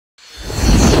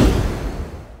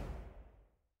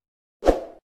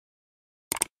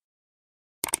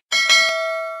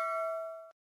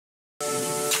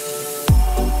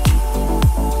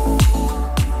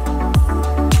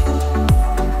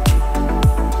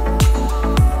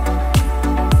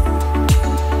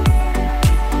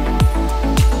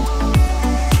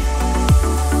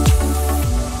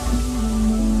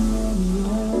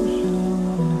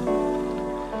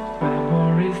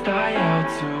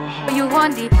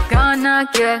Ghana,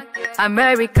 yeah.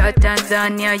 America,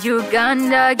 Tanzania,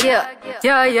 Uganda, yeah.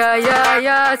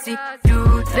 Yeah. See,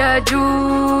 do the do.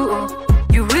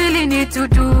 You really need to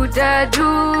do the do.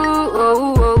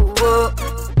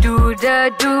 Do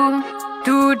the do.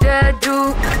 Do the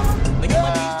do.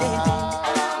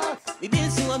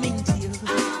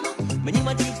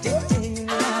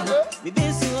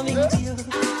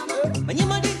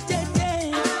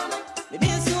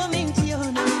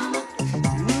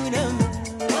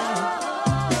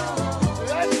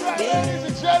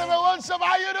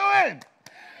 How you doing?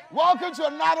 Welcome to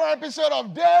another episode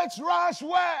of Dates Rush,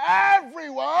 where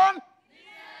everyone...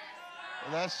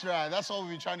 That's right. That's what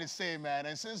we've been trying to say, man.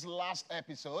 And since last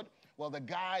episode, well, the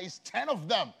guys, 10 of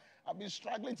them, have been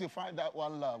struggling to find that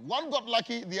one love. One got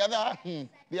lucky, the other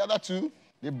two,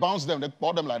 they bounced them, they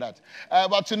bought them like that.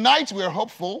 But tonight, we're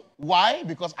hopeful. Why?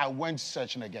 Because I went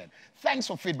searching again. Thanks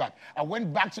for feedback. I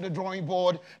went back to the drawing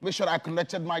board, made sure I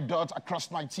connected my dots, I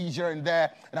crossed my T's here and there,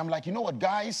 and I'm like, you know what,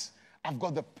 guys? I've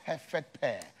got the perfect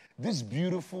pair. These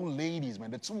beautiful ladies, man,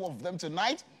 the two of them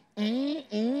tonight. Taste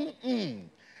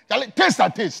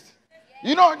that taste.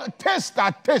 You know, taste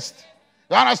that taste.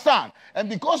 You understand? And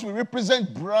because we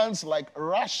represent brands like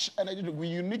Rush Energy Drink with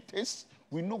unique tastes,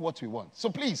 we know what we want.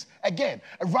 So please, again,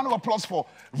 a round of applause for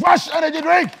Rush Energy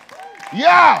Drink.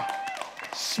 Yeah.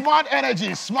 Smart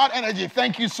energy.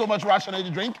 Thank you so much, Rush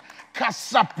Energy Drink.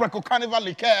 Casa Preco Carnival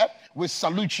Liqueur, we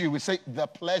salute you. We say the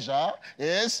pleasure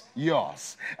is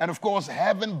yours. And of course,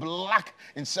 Heaven Black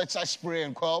Insecticide Spray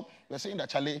and Coil. We're saying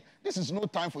that, Charlie, this is no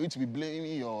time for you to be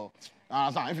blaming your...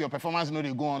 if your performance, you know,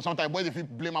 they go on. Sometimes, boys, if you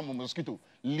blame a mosquito,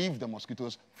 leave the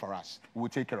mosquitoes for us. We'll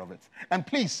take care of it. And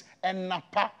please,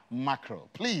 Enapa Mackerel.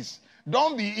 Please,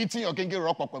 don't be eating your kinky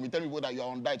rock popcorn. Tell people that you're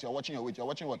on diet, you're watching your weight, you're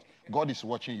watching what? God is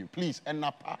watching you. Please,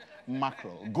 Enapa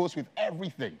Mackerel. Goes with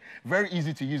everything. Very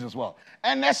easy to use as well.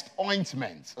 Ernest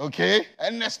Ointment, okay?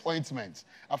 Ernest Ointment.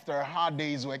 After a hard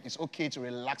day's work, it's okay to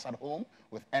relax at home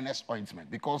with Ernest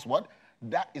Ointment. Because what?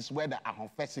 That is where the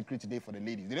first secret today for the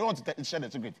ladies. They don't want to share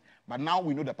the secret, but now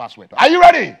we know the password. Are you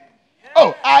ready? Yeah.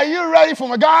 Oh, are you ready for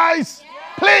my guys? Yeah.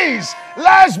 Please,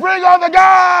 let's bring on the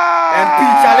guys.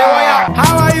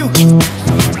 How are you?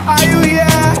 Are you here?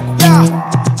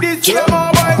 Yeah. This is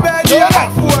my boy, baby.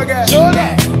 I'm four again.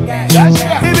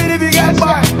 Even if you get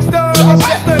back, still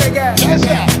again.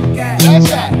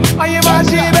 Are you my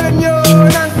sheep and you?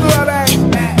 That's so bad.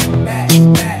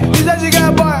 You said you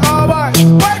got boy, oh boy.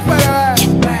 Fight for the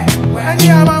and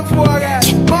yeah, I'm four again.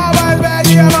 My boy,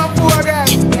 baby, I'm four again.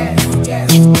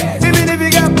 Even if you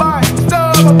get back,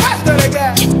 still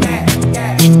again.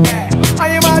 Are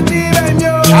you my sheep and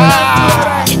you?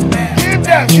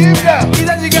 Give them. You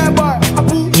said you got boy,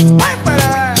 fight for the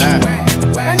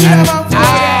and yeah, I'm four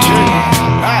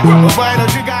again. Why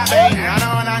don't you got me? I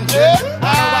know what I'm doing.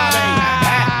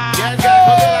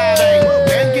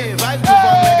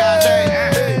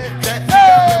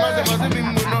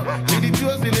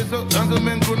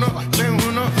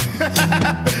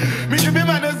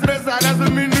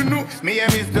 Me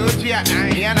and Miss Doja,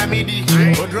 me and Amidi.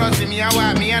 O draw me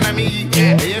awa, me and Amidi.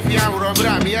 If you are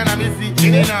Robra, me and Amisi.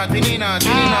 Tinina.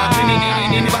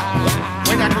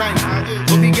 When I climb,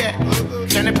 go be get,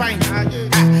 send a pint.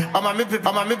 I'm a mip.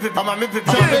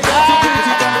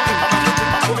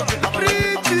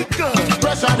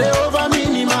 Pressure they over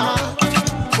minima.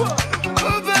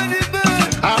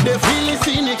 I'm the feeling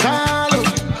cynical.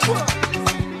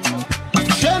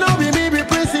 She no be me be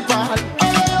principal.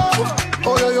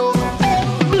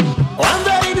 I'm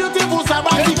very beautiful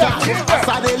sabatica. As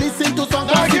I dey listen to some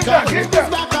classical. This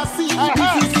back I see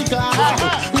physical.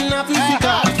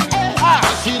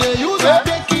 She dey use her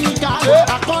technical. I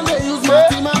can't dey use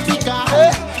mathematical.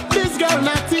 This girl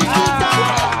not typical.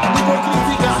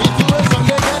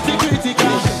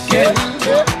 Hypocritical. Situation they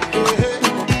get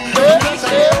critical.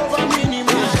 Over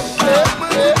minimum.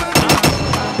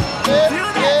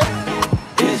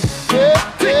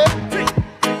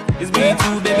 It's me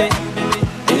too, baby.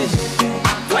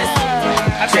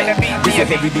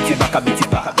 Heavy beat it back, I beat it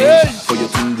back. For your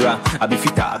tundra, I be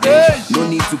fitter. No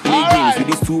need to play games with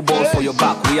these two balls for your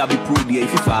back. We have be proved here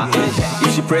if you far.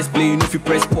 If she press play, you know if you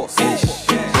press pause.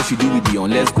 What she do with the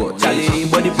on, let's go. Charlie,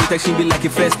 body protection be like a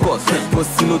first course.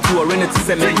 Cause you know two or rent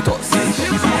to Mentos.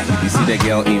 You see the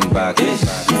girl in back.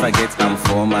 If I get am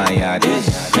for my yard.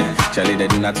 Charlie, they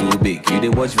do not too big. You they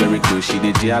watch very close, she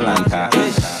did Gialanta.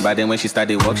 But then when she start,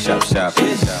 they walk sharp.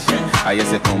 I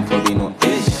just say come for me, no.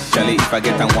 Charlie, if I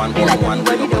get a one-on-one,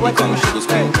 when nobody comes, she goes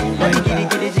scream, oh my God.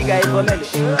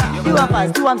 Do I'm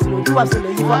fast, do I'm slow. You want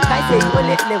I say you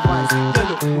only live once.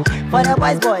 For the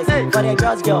boys, for the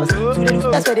girls. To the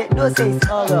that's where they no say it's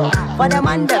all girl. For the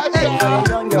man, for the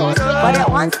young girls. For the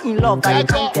man's in love, but you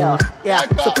can't tell. Yeah,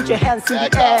 so put your hands in the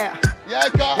air.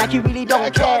 Like you really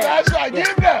don't care. That's right,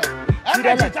 give them. Do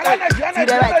the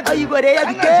dance. Oh, you go there,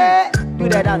 you care. Do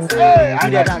the dance. Do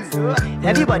the dance.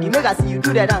 Everybody make us see you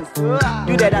do the dance. Do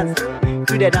the dance.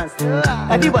 Do the dance.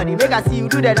 Everybody make us see you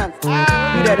do the dance. Do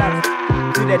the dance.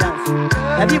 Do the dance.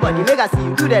 Everybody make us see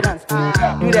you do the dance.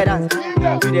 Do the dance.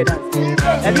 Do the dance.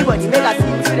 Everybody make us see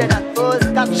you do the dance. Oh,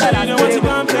 stop that energy.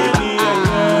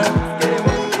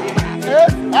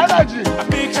 I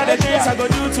picture the things I go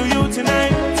do to you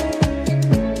tonight.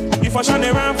 You for sure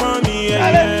they run from me,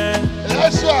 yeah.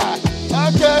 That's right.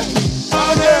 Okay.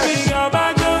 Oh, baby, go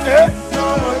back to no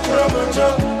more trouble.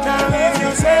 Now if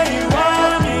you say you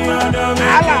want me, I don't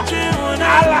make you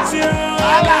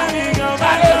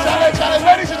Challenge.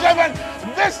 Ladies and gentlemen,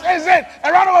 this is it.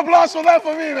 A round of applause for that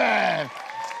for me, man.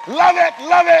 Love it,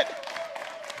 love it.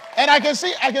 And I can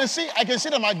see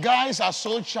that my guys are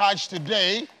so charged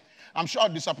today. I'm sure I'll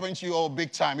disappoint you all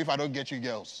big time if I don't get you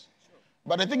girls.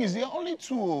 But the thing is, there are only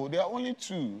two. There are only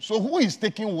two. So who is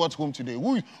taking what home today?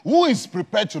 Who is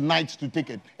prepared tonight to take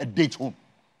a date home?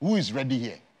 Who is ready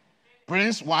here?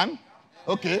 Prince, one.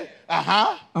 Okay.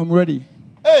 I'm ready.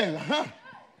 Hey,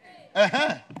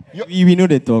 We know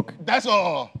the talk. That's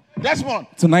all. That's one.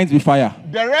 Tonight we fire.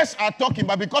 The rest are talking,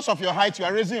 but because of your height, you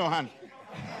are raising your hand.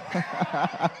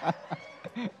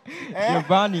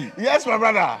 Giovanni. Yes, my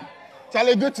brother.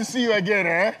 Charlie, good to see you again,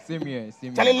 eh? Same here.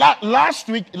 Charlie, last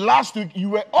week, you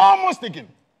were almost taken.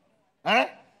 Eh?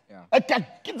 Yeah.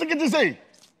 Get to say.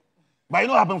 But it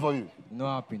not happen for you. No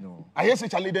happy, no. I hear say,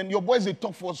 Charlie, then your boys, they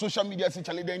talk for social media, say,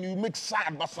 Charlie, then you make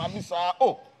sad, but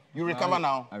oh, you recover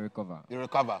now. I recover. You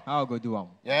recover. How I go do one?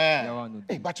 Yeah.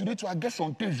 Hey, but today, I get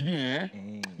some things here,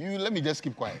 eh? You let me just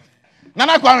keep quiet.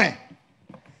 Nana Kwame.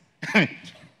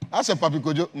 That's a papi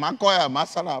kojo. Mankoya,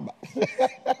 masana.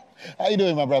 How you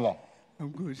doing, my brother? I'm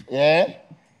good. Yeah?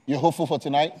 You hopeful for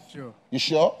tonight? Sure. You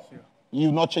sure? Sure.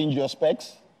 You've not changed your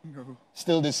specs? No.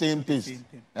 Still the same taste? Same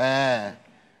thing. How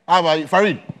about you?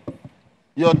 Farid?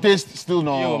 Your taste still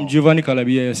no? Yo, I'm Giovanni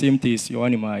Calabia, same taste. You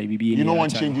want my BB? You don't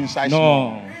want change inside?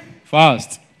 No.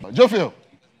 Fast. Jofio,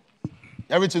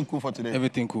 everything cool for today?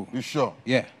 Everything cool. You sure?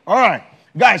 Yeah. All right.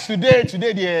 Guys, today,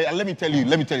 let me tell you,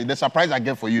 the surprise I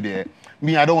get for you there,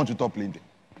 me, I don't want to talk plenty.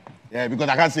 Yeah, because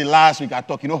I can't say last week I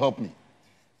talk, you know, help me.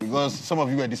 Because some of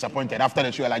you were disappointed. After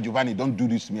the show, like, Giovanni, don't do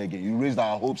this to me again. You raised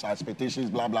our hopes, our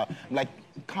expectations, blah, blah. I'm like,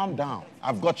 calm down.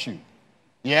 I've got you.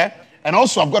 Yeah? And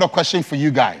also, I've got a question for you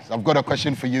guys.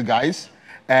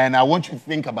 And I want you to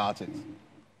think about it.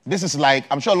 This is like,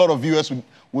 I'm sure a lot of viewers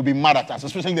will be mad at us,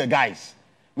 especially the guys.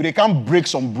 They can't break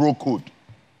some bro code.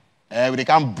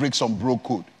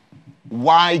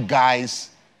 Why guys,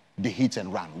 they hit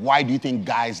and run? Why do you think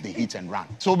guys, they hit and run?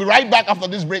 So we'll be right back after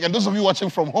this break. And those of you watching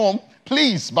from home,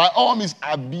 please, by all means,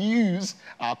 abuse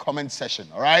our comment session,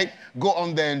 all right? Go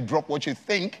on there and drop what you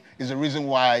think is the reason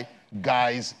why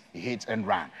guys hit and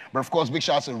run. But of course, big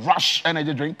shout out to Rush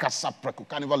Energy Drink, Casa Preco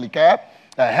Carnival Liqueur,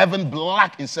 Heaven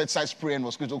Black Insecticide Spray and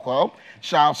Mosquito Coil.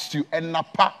 Shouts to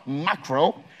Enapa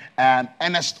Macro and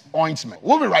Ernest Ointment.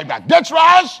 We'll be right back. Get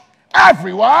Rush,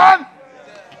 everyone!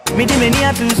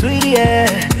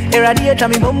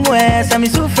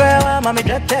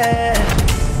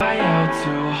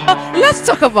 Let's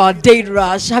talk about Date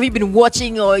Rush. Have you been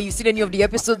watching or you seen any of the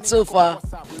episodes so far?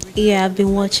 Yeah, I've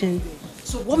been watching.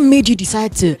 So what made you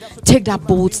decide to take that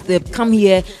bold step, come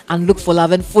here and look for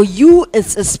love? And for you,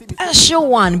 it's a special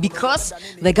one because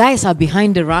the guys are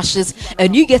behind the rushes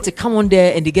and you get to come on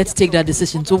there and they get to take that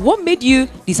decision. So what made you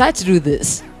decide to do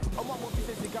this?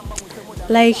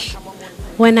 Like,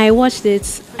 when I watched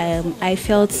it, I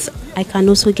felt I can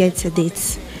also get a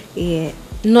date. Yeah,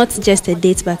 not just a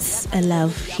date, but a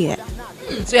love here.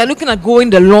 So you're looking at going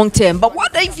the long term. But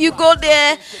what if you go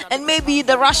there and maybe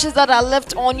the rushes that are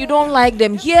left on, you don't like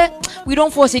them? Here, we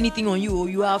don't force anything on you.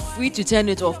 You are free to turn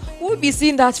it off. We'll be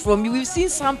seeing that from you. We've seen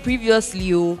some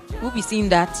previously. We'll be seeing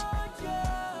that.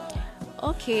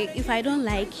 Okay, if I don't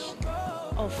like,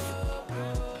 off.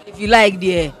 If you like,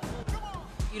 dear.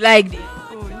 You like,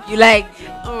 you like.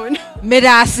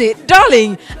 Medase,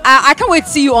 darling, I can't wait to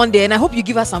see you on there, and I hope you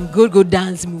give us some good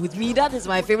dance with me. That is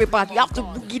my favorite part. You have to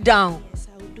boogie down.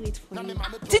 I will do it for you.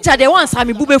 Teacher, they want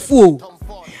Sammy Bube Fu.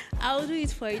 I will do it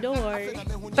for you. Don't worry.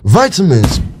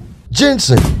 Vitamins,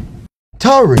 ginseng,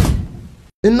 taurine,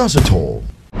 inositol.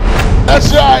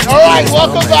 That's right. All right,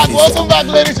 welcome back,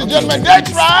 ladies and gentlemen. Date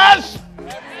Rush.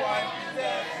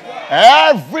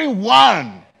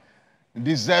 Everyone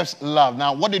deserves love.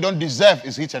 Now, what they don't deserve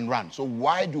is hit and run. So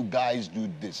why do guys do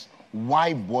this?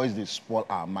 Why boys, they spoil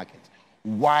our market?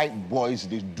 Why boys,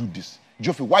 they do this?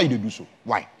 Joffrey, why do they do so?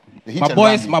 Why?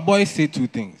 My boys say two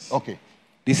things. Okay.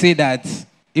 They say that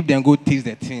if they go taste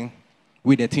the thing,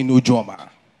 with the thing no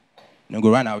drama, they go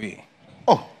run away.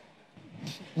 Oh.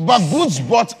 But goods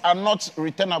bought are not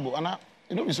returnable. And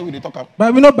you know, so we talk about.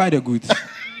 But we not buy the goods.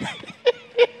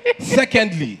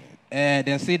 Secondly,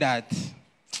 they say that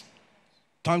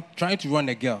trying to run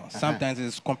a girl, sometimes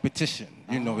it's competition.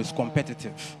 You know, it's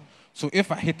competitive. So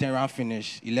if I hit and run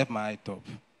finish, he left my eye top.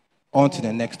 On to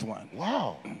the next one.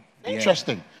 Wow.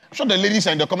 Interesting. I'm sure the ladies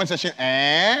are in the comment section.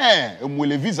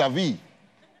 Vis-a-vis.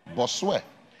 Boswe.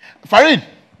 Farid.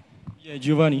 Yeah,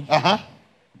 Giovanni. Uh-huh.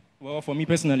 Well, for me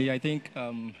personally, I think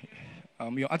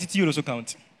your attitude also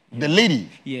counts. The lady?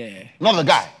 Yeah. Not the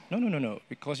guy? No.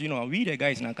 Because, you know, we the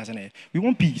guys in Ankasane, we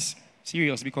want peace.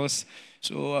 Serious. Because,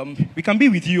 so, we can be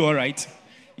with you, all right?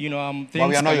 You know, things but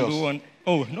we are not can yours. go on.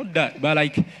 Oh, not that. But,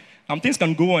 like, things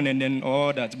can go on and then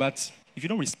all that. But if you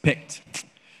don't respect,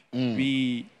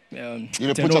 we...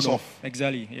 you put us off.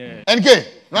 Exactly, yeah. NK,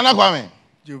 Nana Kwame.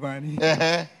 Giovanni.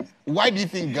 Why do you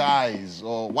think guys,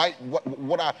 or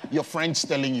what are your friends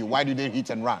telling you? Why do they hit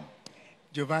and run?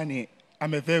 Giovanni,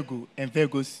 I'm a Virgo, and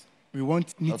Virgos, we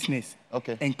want neatness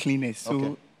and cleanness.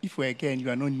 So if we're again, you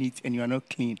are not neat and you are not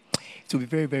clean, it will be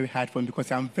very, very hard for me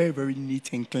because I'm very, very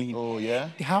neat and clean. Oh, yeah?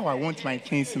 How I want my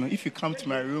things, you know, if you come to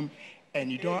my room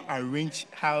and you don't arrange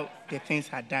how the things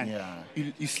are done,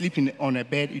 you sleep on a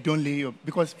bed, you don't lay your,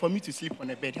 because for me to sleep on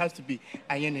a bed, it has to be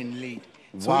iron and laid.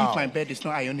 So if my bed is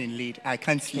not iron and laid, I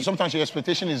can't sleep. So sometimes your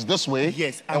expectation is this way,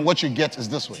 yes, and what you get is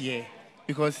this way. Yeah,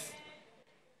 because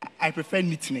I prefer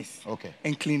neatness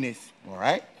and cleanness. All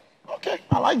right. Okay,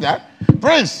 I like that.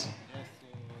 Prince.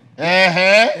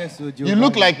 Yes, so you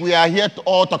look like we are here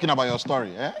all talking about your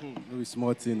story. Very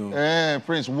smart, you know.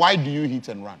 Prince, why do you hit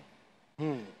and run?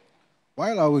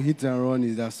 While I will hit and run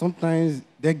is that sometimes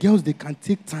the girls, they can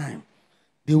take time.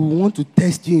 They will want to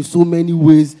test you in so many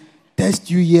ways.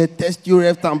 Test you here, test you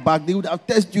left and back. They would have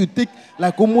tested you. Take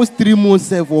like almost 3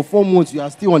 months or 4 months. You are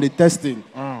still on the testing.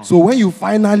 So when you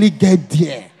finally get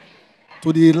there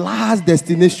to the last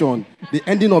destination, the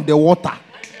ending of the water,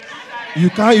 you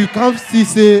can't see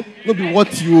say no be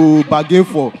what you bargained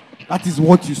for. That is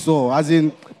what you saw. As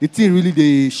in the thing really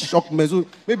they shocked me. So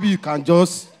maybe you can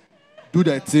just do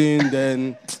that thing.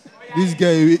 Then this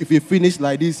girl, if you finish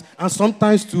like this, and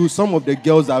sometimes too, some of the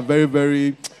girls are very,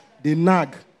 very, they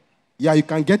nag. Yeah, you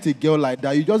can get a girl like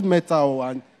that. You just met her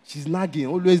and she's nagging,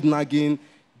 always nagging.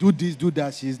 Do this, do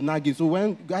that. She's nagging. So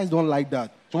when guys don't like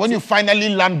that. So when you finally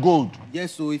land gold.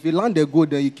 Yes, so if you land the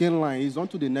gold, then you can't line. It's on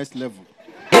to the next level.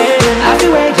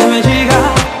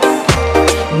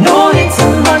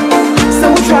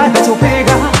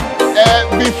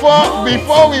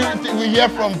 Before we hear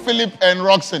from Philip and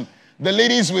Roxanne, the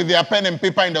ladies with their pen and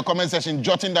paper in the comment section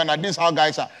jotting down that this is how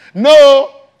guys are.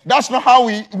 No, that's not how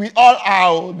we all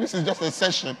are. This is just a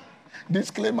session.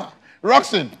 Disclaimer.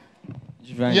 Roxanne.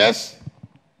 Yes?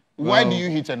 Why do you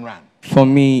hit and run? For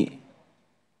me,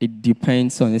 it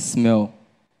depends on the smell.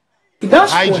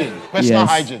 Hygiene, personal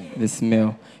hygiene. The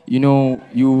smell. You know,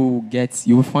 you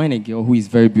will find a girl who is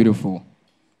very beautiful,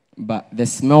 but the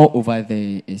smell over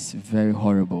there is very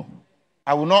horrible.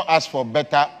 I will not ask for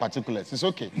better particulars. It's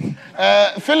okay.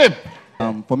 Philip.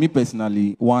 For me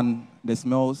personally, one, the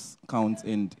smells count.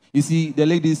 And you see, the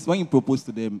ladies, when you propose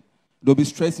to them, they'll be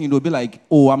stressing, they'll be like,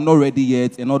 oh, I'm not ready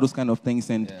yet, and all those kind of things.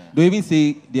 And they'll even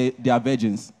say they are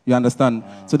virgins. You understand?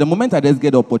 So the moment I just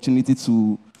get the opportunity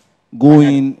to go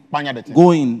in,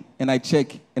 and I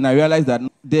check, and I realize that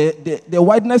the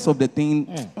wideness of the thing,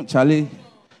 Charlie,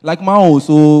 like my own.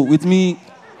 So with me,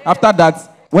 after that,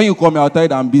 when you call me, I'll tell you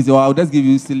that I'm busy, or I'll just give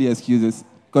you silly excuses,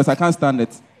 because I can't stand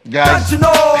it. Guys.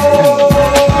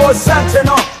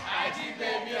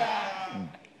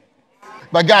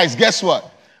 But guys, guess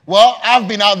what? Well, I've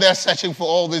been out there searching for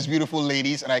all these beautiful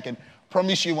ladies, and I can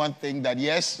promise you one thing, that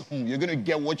yes, you're going to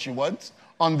get what you want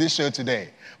on this show today.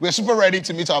 We're super ready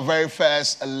to meet our very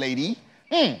first lady.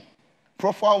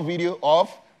 Profile video of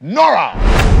Nora.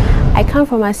 I come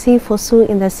from Asin-Fosu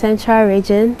in the central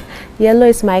region. Yellow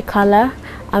is my color.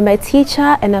 I'm a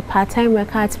teacher and a part-time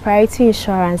worker at Priority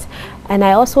Insurance, and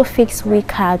I also fix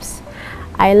recaps.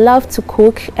 I love to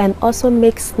cook and also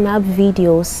make snap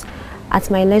videos at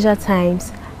my leisure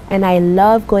times, and I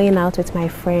love going out with my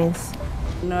friends.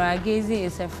 Nora Gezi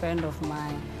is a friend of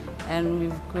mine, and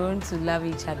we've grown to love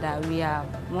each other. We are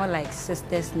more like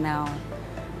sisters now,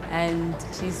 and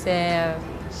she's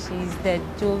the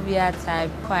jovial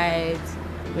type, quiet,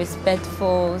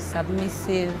 respectful,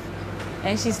 submissive,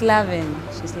 and she's loving.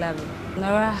 She's loving.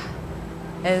 Nora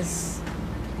is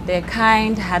the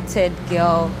kind-hearted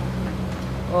girl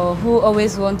who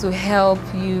always wants to help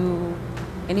you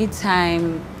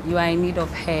anytime you are in need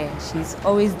of her. She's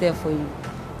always there for you.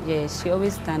 Yeah, she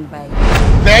always stand by.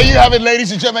 There you have it,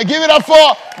 ladies and gentlemen. Give it up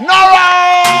for Nora!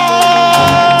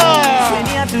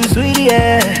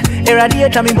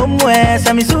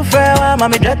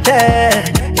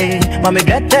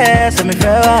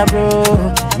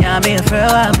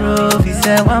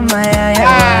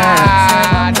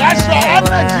 That's your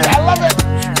energy. I love it.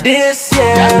 This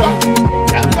year,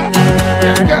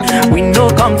 we know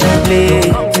come to play.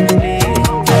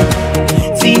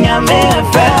 Tinya me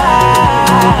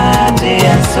Friday, I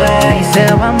swear, he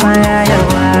said,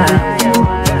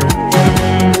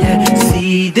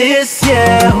 see this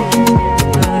year,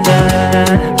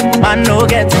 man no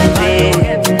get to play.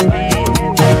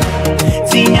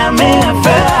 Tinya me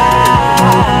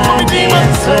Friday, I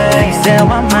swear, he said,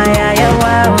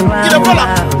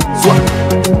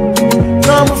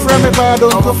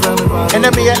 and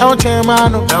then me a El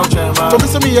Chairmano. To be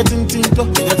some me a tintinto.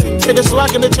 Say the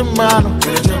swag in the chimano.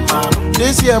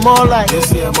 This year more like.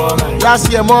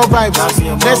 Last year more vibes.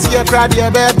 Next year crowd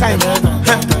year better time.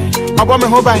 I want me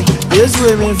home by. Yes,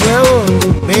 we me flow.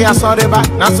 Me I saw the back.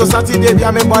 Now so Saturday be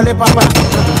a me body papa.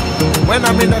 When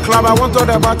I'm in the club, I want all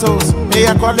the battles. Me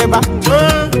I call the back.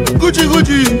 Gucci,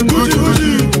 Gucci, Gucci,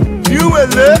 Gucci. You will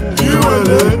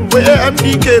where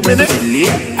MDK minute?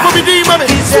 Bobby D, mommy.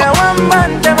 He said, one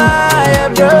man to my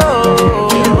bro.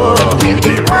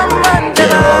 One man to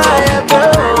my bro.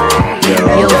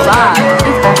 You're vibe.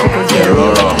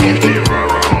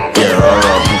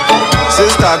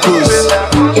 Sister Cruz,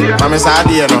 Mami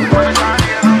Sadiano.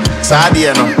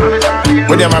 Sadiano.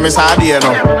 With your Mami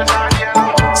Sadiano.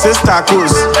 Sister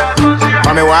Cruz,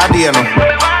 Mami Wadiano.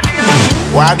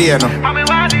 Wadiano.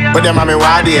 But them mommy,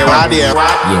 why there? Yeah,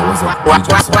 what's up?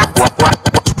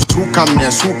 Who come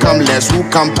less? Who come less? Who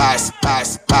come pass?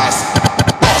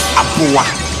 Apua,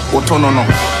 otonono.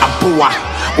 Apua,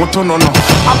 otonono.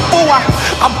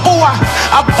 Apua,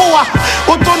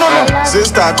 otonono.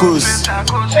 Sister Cruz,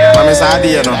 mommy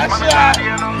Sadiano.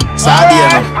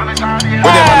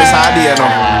 But them mommy Sadiano.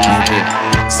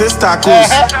 Sister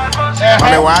Cruz,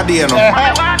 mommy Wadiano.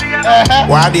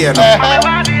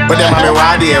 But them mommy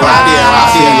why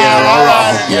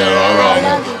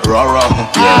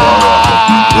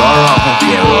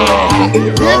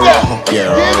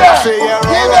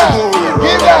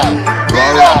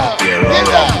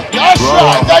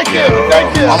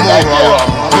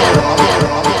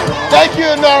Thank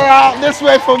you, Nora. This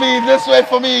way for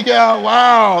me, girl.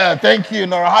 Wow. Thank you,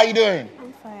 Nora. How you doing?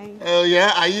 I'm fine. Oh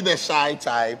yeah, are you the shy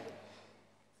type?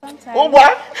 Sometimes. Oh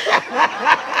what?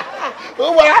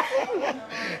 Oh what?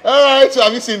 All right. So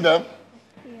have you seen them?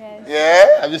 Yes.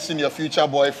 Yeah. Have you seen your future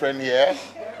boyfriend here?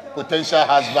 Potential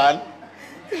husband?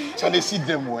 So they see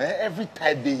them where every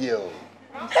time they hear.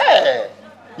 Hey,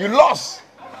 you lost.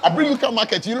 I bring you to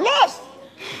market. You lost.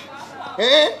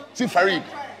 Eh? See Farid,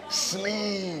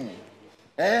 slim.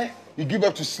 Eh? You give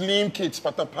up to slim kids,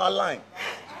 Patapar line.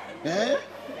 Eh?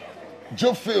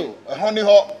 Joe Phil, a honey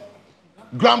hot.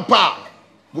 Grandpa,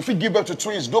 go fit give up to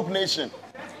twins, dope nation.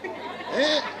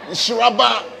 Eh?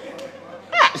 Shiraba.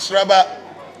 Shiraba.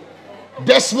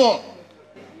 Desmond.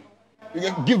 You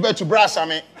can give birth to Brass, I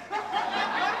mean.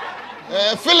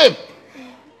 Philip.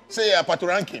 Say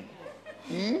Paturankin.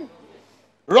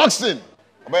 Roxton.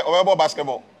 About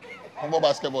basketball. About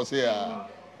basketball, say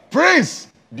Prince.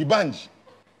 Dibanj.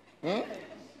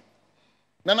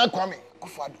 Nana Kwame.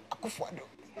 Akufo-Addo.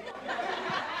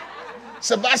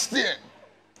 Sebastian.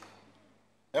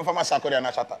 And from Masako and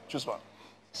Shata. Choose one.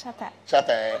 Shata.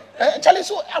 Charlie,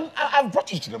 so I've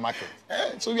brought you to the market.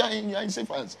 So you are in safe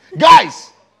hands.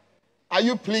 Guys, are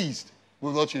you pleased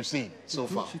with what you've seen so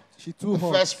far? She too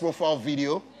hot. First profile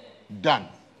video done.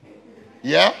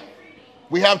 Yeah?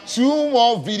 We have 2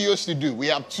 more videos to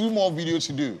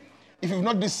do. If you've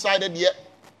not decided yet,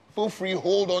 feel free,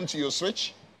 hold on to your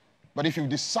switch. But if you've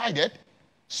decided,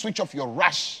 switch off your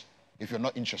rush if you're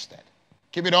not interested.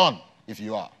 Keep it on if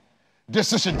you are.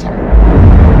 Decision time.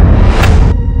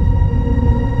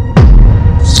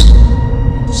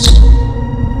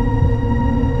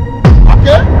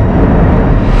 Okay?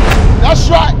 That's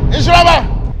right.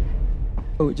 Israel.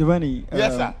 Oh, Giovanni.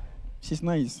 Yes, sir. She's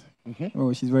nice.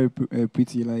 Oh, she's very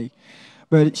pretty. Like,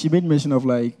 but she made mention of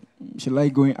like she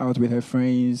like going out with her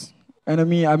friends, and I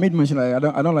mean, I made mention like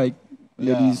I don't like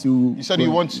ladies who. You said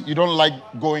you don't like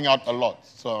going out a lot,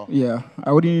 so. Yeah,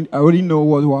 I wouldn't know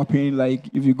what will happen. Like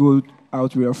if you go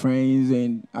out with your friends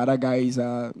and other guys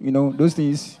are, those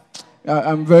things.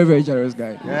 I'm very, very jealous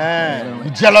guy. Yeah,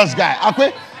 jealous guy. I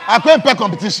quit pet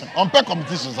competition. On pet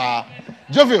competitions,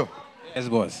 Jovio. Yes,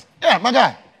 boss. Yeah, my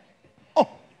guy. Oh,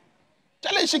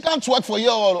 tell her she can't work for you.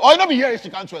 Or you not be here, she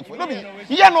can't work for you.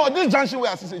 Yeah, no, this junction we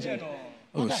are associating.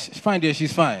 Oh, she's fine there.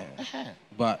 She's fine.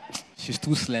 but she's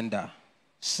too slender.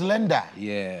 Slender?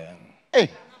 Yeah. Hey,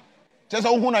 just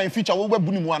how in future we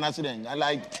bunny one accident. I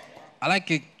like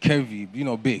it curvy,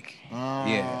 big.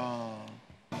 Yeah.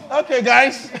 Okay,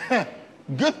 guys.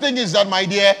 Good thing is that, my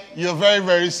dear, you're very,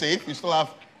 very safe. You still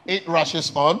have 8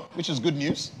 rushes on, which is good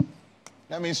news.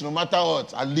 That means no matter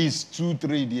what, at least 2,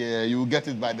 3, you will get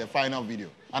it by the final video.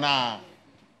 And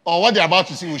or what they're about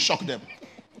to see will shock them.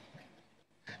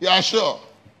 Yeah, sure.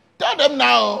 Tell them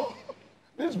now.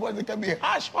 These boys, they can be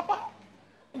harsh, Papa.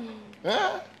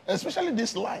 Especially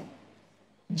this line.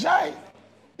 Jai,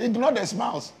 ignore the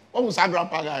smiles. What was our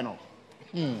grandpa guy know?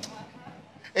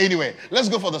 Anyway, let's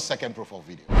go for the second profile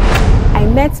video. I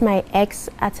met my ex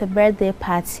at a birthday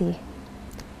party.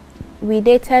 We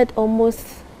dated almost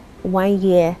 1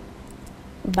 year,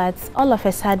 but all of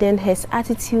a sudden his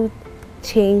attitude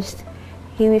changed.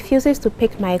 He refuses to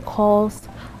pick my calls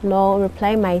nor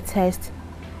reply my text.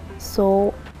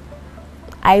 So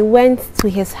I went to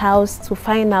his house to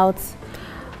find out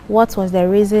what was the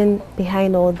reason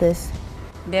behind all this.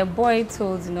 The boy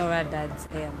told Nora that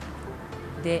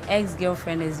the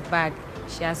ex-girlfriend is back.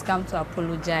 She has come to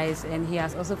apologize and he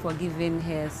has also forgiven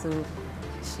her. So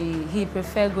he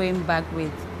preferred going back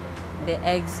with the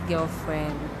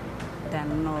ex-girlfriend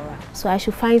than Nora. So I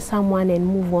should find someone and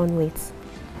move on with.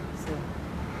 So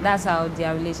that's how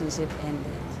their relationship ended.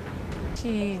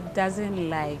 She doesn't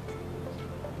like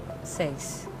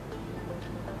sex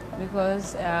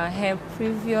because her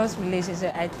previous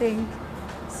relationship, I think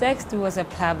sex too was a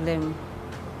problem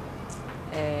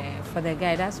for the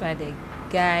guy. That's why the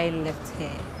guy left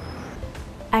her.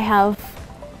 I have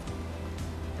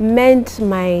meant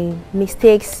my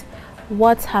mistakes,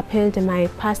 what happened in my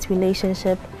past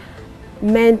relationship,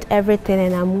 meant everything,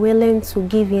 and I'm willing to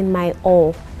give in my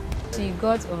all. She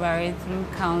got over it through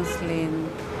counseling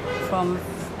from,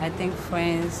 I think,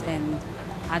 friends and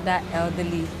other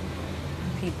elderly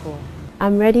people.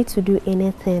 I'm ready to do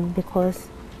anything because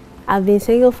I've been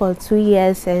single for 2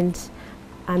 years and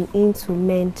I'm into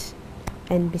mend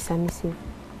and be submissive.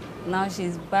 Now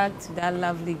she's back to that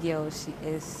lovely girl she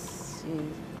is.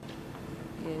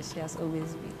 She has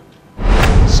always been.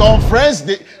 Some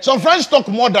friends talk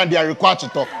more than they are required to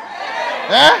talk.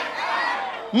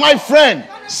 My friend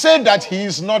said that he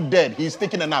is not dead. He's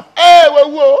taking a nap. Hey,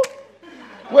 whoa.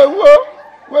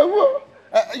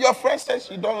 Your friend says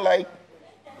you don't like.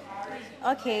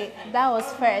 Okay, that was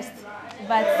first,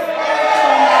 but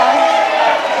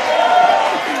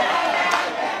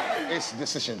it's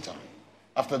decision time.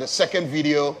 After the second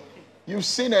video, you've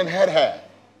seen and heard her.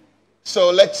 So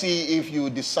let's see if you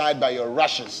decide by your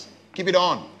rushes. Keep it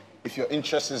on. If your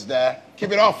interest is there,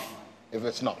 keep it off. If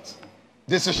it's not.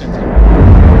 Decision time.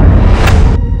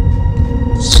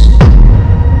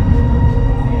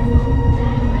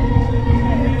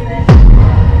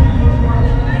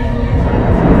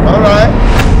 All right.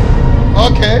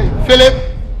 Okay. Philip,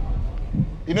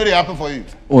 you know they happen for you.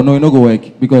 Oh, no, it no go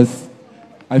work because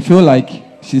I feel like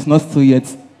she's not still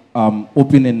yet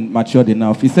open and matured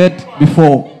enough. He said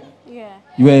before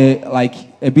you were like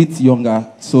a bit younger,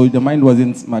 so the mind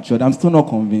wasn't matured. I'm still not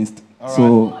convinced. All right.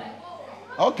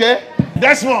 So, okay.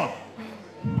 Desmond,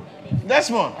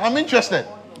 I'm interested.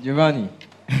 Giovanni.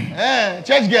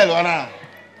 Church girl, Anna.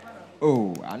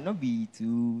 Oh, I'll not be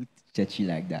too churchy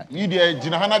like that. You there,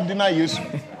 Jinahana deny you.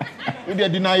 You there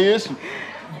deny you.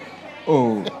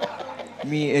 Oh,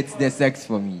 me, it's the sex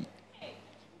for me.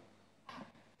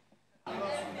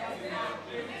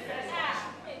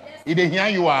 It dey hear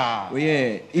you are. Oh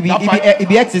yeah, it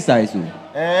be exercise.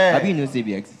 Eh. Have you know say it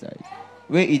be exercise?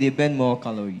 Where it dey burn more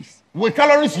calories. What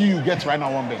calories you get right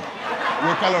now, one bed?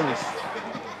 What calories?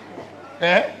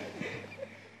 Eh?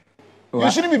 Oh,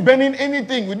 You shouldn't be burning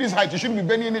anything with this height. You shouldn't be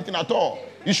burning anything at all.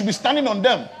 You should be standing on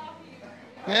them.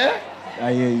 Yeah?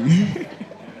 I hear you.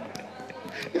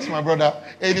 It's my brother.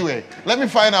 Anyway, let me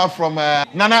find out from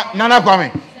Nana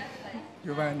Kwame.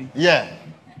 Giovanni. Yeah.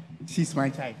 She's my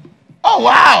type. Oh,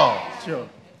 wow. Sure.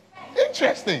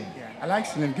 Interesting. Yeah, I like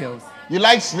slim girls. You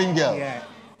like slim girls? Yeah.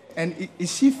 And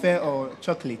is she fair or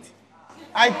chocolate?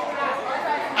 I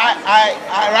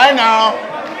right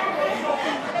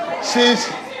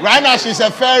now she's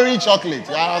a fairy chocolate.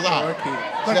 Oh, okay.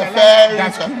 She's a fairy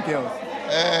That's chocolate. slim girls.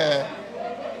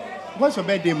 What's your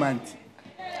birthday month?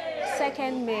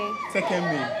 2nd May. 2nd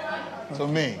May. So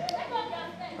May.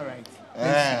 All right.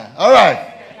 All right.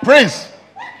 Prince,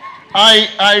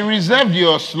 I reserved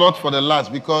your slot for the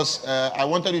last because I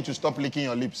wanted you to stop licking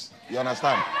your lips. You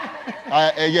understand?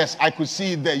 Yes, I could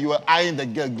see it there. You were eyeing the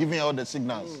girl, giving her all the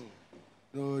signals.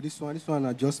 No, this one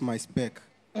adjust my spec.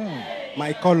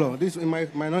 My color. This in my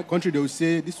country they will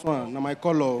say this one. Now my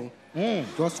color.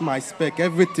 Just my spec,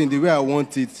 everything the way I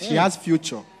want it. She has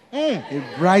future. A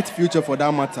bright future for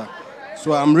that matter.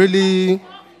 So I'm really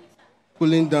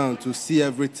cooling down to see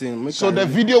everything. So the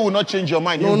video will not change your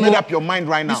mind. You've made up your mind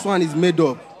right now. This one is made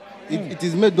up. It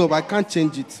is made up. I can't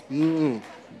change it.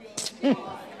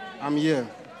 I'm here.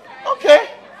 Okay.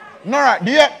 Nora,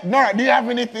 do you have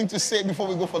anything to say before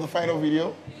we go for the final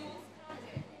video?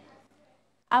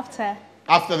 After.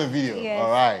 After the video. Yes.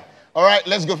 All right. All right,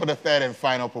 let's go for the third and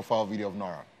final profile video of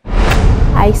Nora.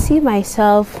 I see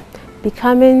myself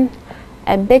becoming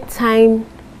a big-time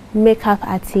makeup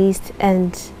artist,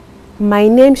 and my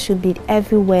name should be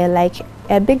everywhere, like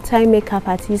a big-time makeup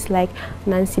artist like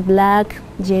Nancy Black,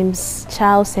 James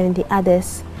Charles, and the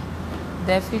others.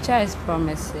 The future is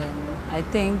promising. I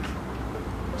think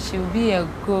she'll be a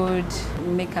good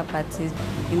makeup artist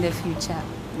in the future,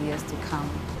 years to come.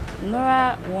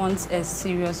 Nora wants a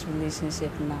serious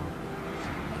relationship now.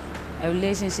 A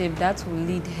relationship that will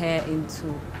lead her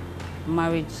into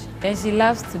marriage. And she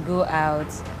loves to go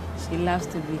out. She loves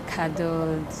to be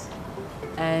cuddled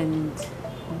and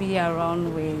be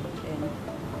around with. And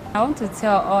I want to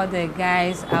tell all the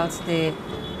guys out there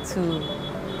to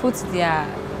put their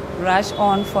rush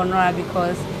on for Nora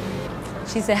because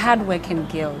she's a hard-working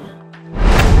girl.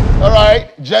 All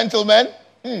right, gentlemen.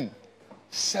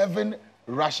 7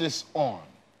 rushes on.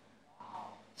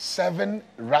 7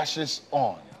 rushes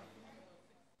on.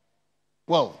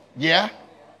 Well, yeah,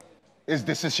 it's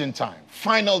decision time.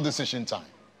 Final decision time.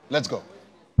 Let's go.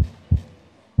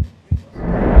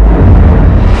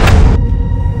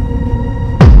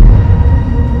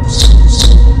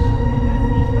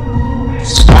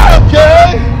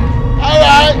 Okay. All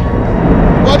right.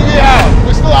 What do we have?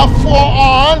 We still have 4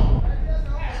 on.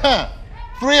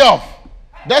 3 off.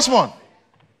 Desmond.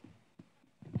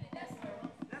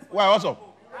 Why? What's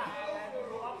up?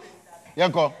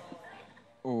 Yanko.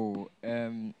 Oh,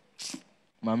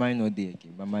 my mind not there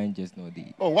again. My mind just not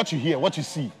there. Oh, what you hear? What you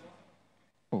see?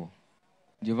 Oh,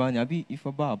 Giovanni, I be if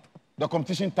a Bob. The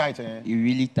competition tight, eh? It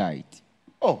really tight.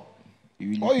 Oh. It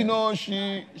really Oh, tight. you know,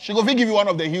 she go give you one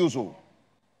of the heels, oh.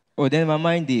 Oh, then my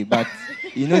mind there, but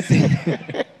you know say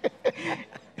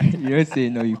you don't say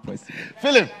no, you possible.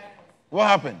 Philip, what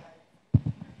happened?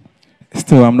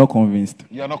 Still, I'm not convinced.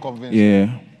 You are not convinced?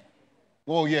 Yeah.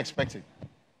 What were you expecting?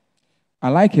 I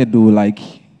like her though, like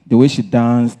the way she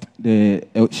danced, the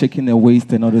shaking her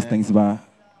waist and all those things, but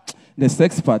the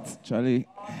sex part, Charlie,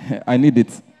 I need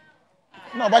it.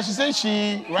 No, but she said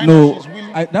she right No, now she's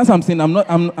willing that's what I'm saying.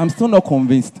 I'm still not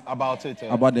convinced about it.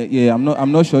 about it. Yeah,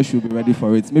 I'm not sure she'll be ready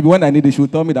for it. Maybe when I need it, she'll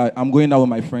tell me that I'm going out with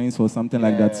my friends or something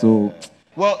like that. So,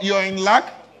 Well, you're in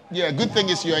luck. Yeah, good thing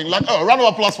is you're in luck. Oh, round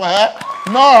of applause for her.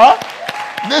 Nora,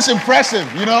 this is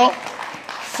impressive, you know.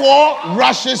 4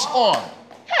 rushes on.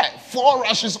 Hey, 4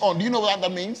 rushes on. Do you know what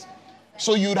that means?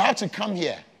 So you'd have to come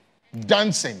here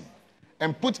dancing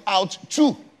and put out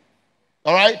 2.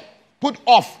 All right? Put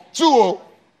off 2.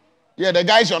 Yeah, the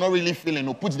guys you're not really feeling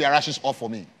who put their rushes off for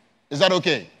me. Is that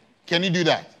okay? Can you do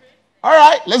that? All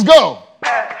right, let's go.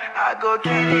 I go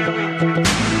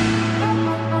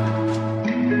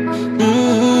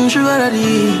sugar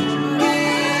daddy.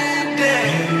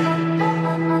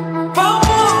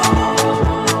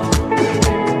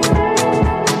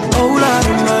 Oh, Lord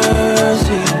of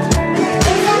mercy.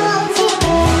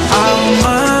 Oh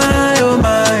my, oh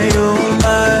my, oh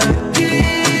my.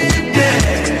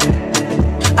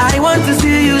 I want to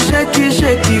see you shaky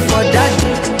for that.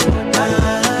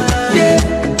 Yeah.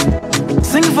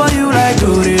 Sing for you like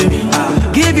Doremi.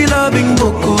 Give you loving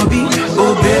Bokobi.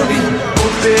 Oh baby.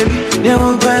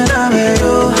 Never been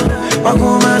yo.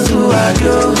 Wakuma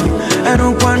suagyo. I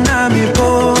don't want me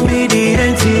for me the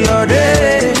empty all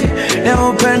day.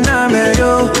 Never been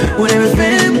yo. When it was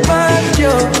been back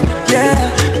yo. Yeah.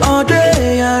 All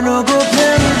day I no go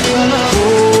play with you.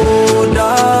 Oh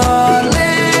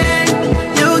darling,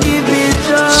 you give me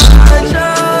joy.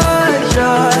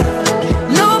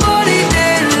 Nobody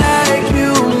did like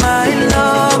you, my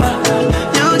lover.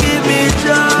 You give me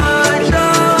joy.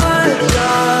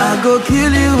 I go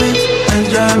kill you with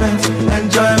enjoyment.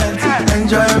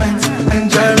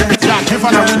 Yeah, if I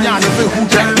know when you're who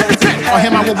can or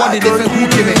him, I will body different who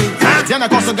give it. Then I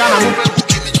go to Ghana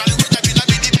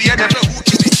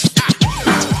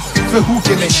who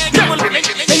give it.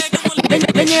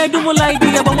 Then you do more like the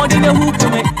other one than who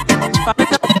give it.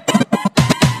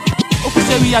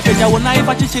 Okay, we are going to have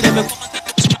a chicken.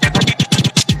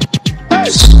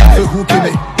 Who give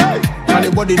it? And the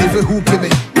body different who give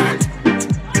it.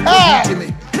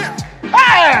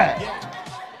 Hey!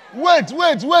 Wait.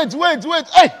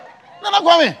 Hey! Nana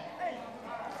Kwame!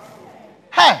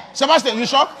 Hey, Sebastian, you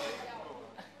shocked?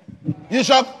 You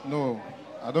shocked? No,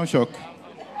 I don't shock.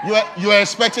 You were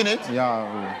expecting it?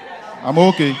 Yeah, I'm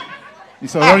okay.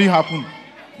 It's already happened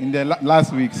in the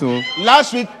last week, so.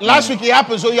 Last week it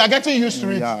happened, so you are getting used to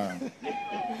it. Yeah.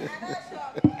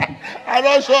 I'm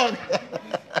not shocked.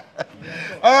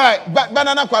 All right, but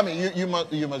Banana Kwame, you must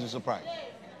be surprised.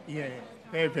 Yeah,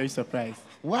 very, very surprised.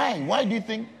 Why? Why do you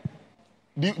think?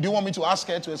 Do you want me to ask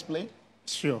her to explain?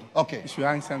 Sure. Okay. You should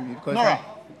answer me because. Nora,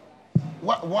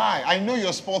 why? I know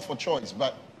you're spoiled for choice,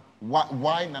 but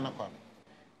why Nana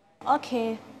Kwame?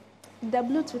 Okay, the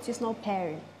Bluetooth is not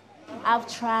pairing. I've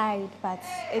tried, but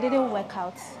it didn't work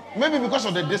out. Maybe because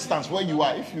of the distance where you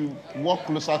are. If you walk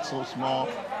closer so small,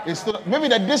 it's still maybe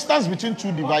the distance between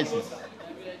two devices.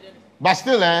 But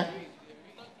still,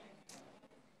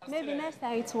 Maybe next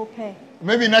time it will pair.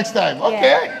 Maybe next time.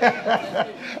 Okay. Yeah.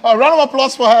 A round of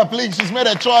applause for her, please. She's made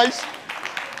a choice,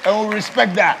 and we'll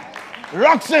respect that.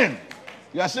 Roxanne,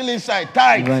 you are still inside.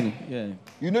 Tight. Yeah.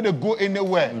 You know they go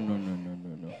anywhere.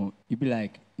 No. You be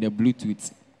like the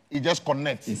Bluetooth. It just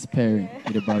connects. It's pairing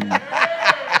with the battery.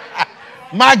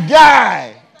 My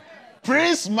guy.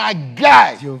 Prince, my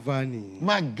guy. Giovanni.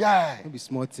 My guy. Don't be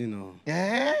smart, you know.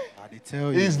 Yeah? They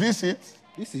tell you. Is this it?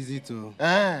 This is it, oh.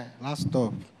 Last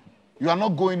stop. You are not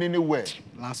going anywhere.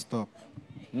 Last stop.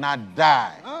 Now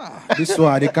die. This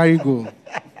one, they carry go.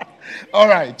 All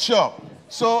right, sure.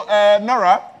 So,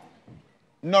 Nora,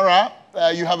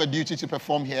 you have a duty to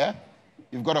perform here.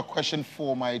 You've got a question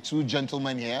for my two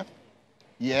gentlemen here.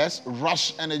 Yes,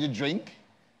 Rush Energy Drink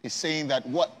is saying that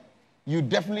you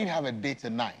definitely have a date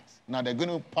tonight. Now, they're going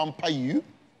to pamper you.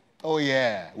 Oh,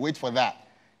 yeah, wait for that.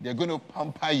 They're going to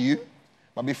pamper you.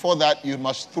 But before that, you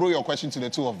must throw your question to the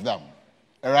two of them.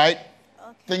 All right?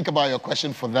 Okay. Think about your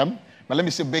question for them. But let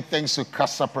me say big thanks to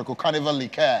Casa Preco Carnival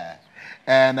Liqueur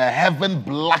and Heaven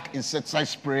Black Insecticide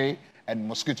Spray and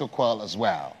Mosquito Coil as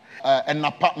well. And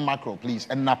Napa Macro, please.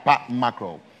 And Napa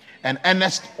Macro. And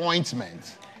Ernest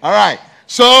Ointment. All right.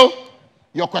 So,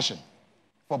 your question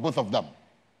for both of them.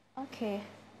 Okay.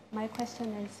 My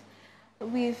question is,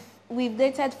 we've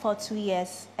dated for 2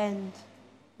 years and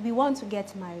we want to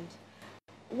get married.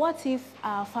 What if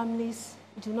our families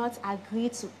do not agree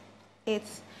to it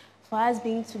for us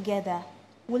being together?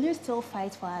 Will you still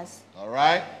fight for us? All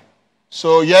right.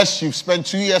 So, yes, you've spent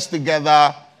 2 years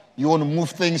together. You want to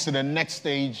move things to the next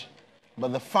stage.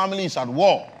 But the family is at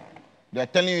war. They're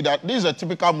telling you that this is a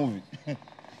typical movie.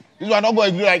 This one not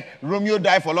going to be like Romeo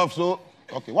died for love. So,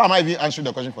 okay, why am I even answering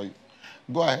the question for you?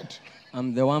 Go ahead.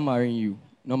 I'm the one marrying you,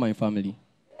 not my family.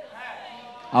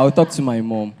 I'll talk to my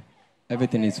mom.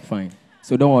 Everything is fine.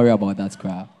 So don't worry about that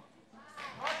crap.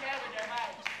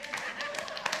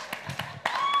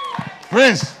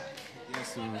 Prince.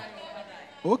 Yes, sir.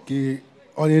 Okay.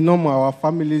 On a normal, our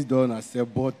families don't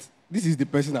accept, but this is the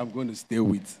person I'm going to stay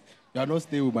with. You are not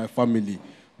staying with my family.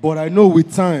 But I know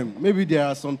with time, maybe there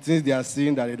are some things they are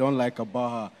saying that they don't like about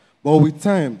her. But with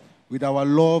time, with our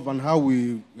love and how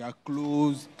we are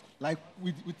close, like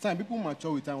with time, people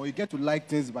mature with time. When you get to like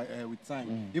things with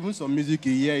time, even some music,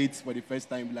 you hear it for the first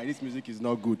time, be like, this music is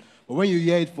not good. But when you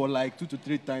hear it for like 2 to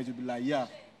 3 times, you'll be like, yeah,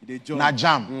 they jump. Na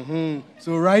jam.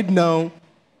 So right now,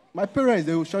 my parents,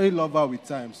 they will surely love her with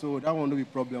time. So that won't be a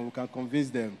problem. We can convince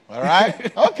them. All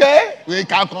right? Okay. We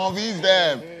can convince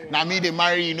them. Now me, they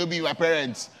marry you, no be my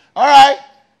parents. All right.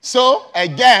 So,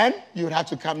 again, you would have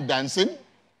to come dancing.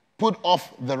 Put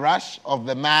off the rush of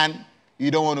the man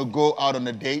you don't want to go out on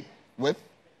a date with.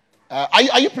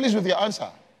 Are you pleased with your answer?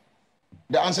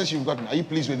 The answers you've gotten, are you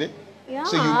pleased with it? Yeah.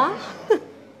 So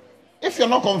if you're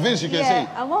not convinced, you can say.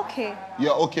 I'm okay.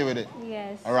 You're okay with it?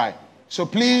 Yes. All right. So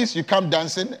please, you come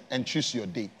dancing and choose your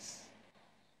dates.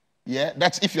 Yeah?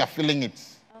 That's if you're feeling it.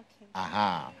 Okay.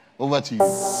 Aha. Over to you. Yeah,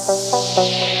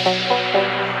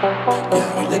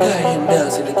 with the guy in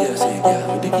dance, and the girl say,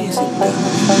 yeah, with the keys in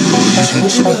dance. With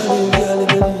the body, girl, in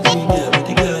the music, yeah, with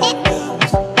the girl in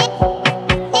dance.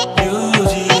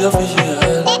 Beauty official.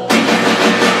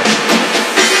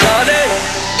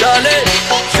 Darling,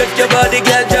 shake your body,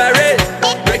 girl, gyrate.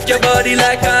 Break your body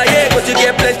like I am, but you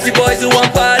get plenty boys who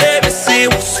want party. Me see,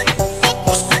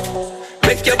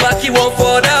 make your back, you won't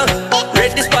fall down.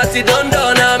 Read this party done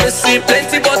down, now me see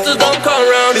plenty bottles don't come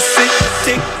round. Me see,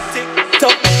 tick, tick,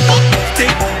 tock,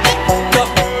 tick, tock,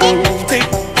 tick,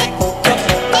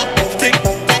 tock, tick,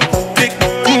 tick,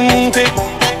 tick,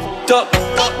 tock,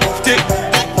 tick,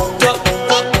 tock,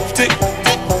 tick,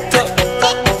 tock,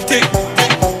 tick,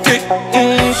 tick.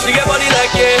 She get body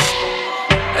like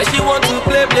yeah, and she want to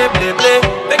play,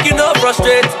 make you no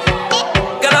frustrate.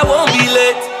 Girl, I won't be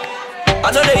late. I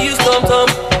know they use tom-tom,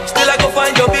 still I go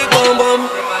find your big bum bum.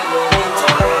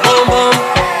 Bum bum,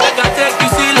 like I take you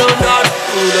see London.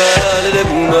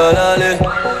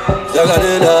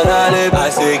 I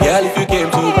say, girl, if you came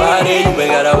to party, you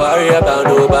ain't gotta worry about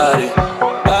nobody.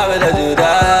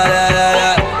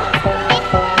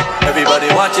 Everybody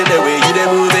watching the way you they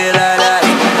move it like that.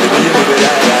 The way you move it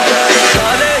like that.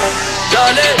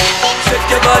 Darling, shake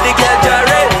your body, get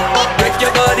jarred. Break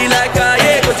your body like I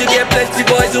am, cause you get plenty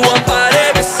boys who want party.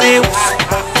 See,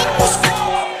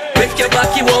 make your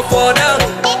back, you won't fall down.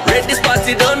 Rate this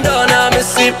party done done. I'm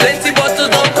see plenty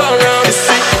bottles don't come round. You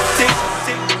see, tick,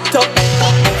 tick, tock,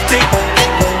 tick,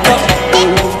 tock,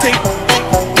 tick,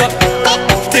 tock,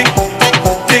 tick,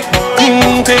 tick,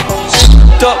 tick,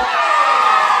 tock.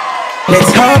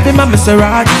 Let's hop in my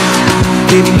Maserati,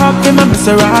 baby, hop in my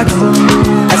Maserati.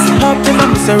 I say hop in my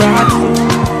Maserati,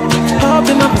 hop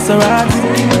in my Maserati.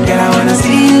 Girl, I wanna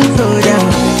see you go down.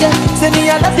 Say me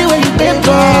I love the way you bend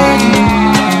down.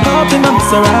 Hop in my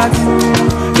Maserati,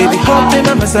 baby, hop in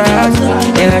my Maserati.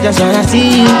 And I just wanna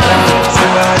see you down.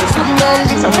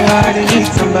 Somebody, somebody,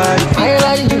 your body.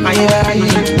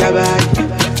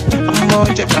 I'm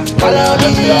on your back. Follow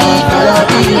me. I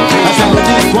said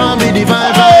this one be the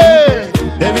vibe.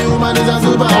 Every woman is a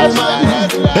superwoman.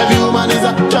 Every woman is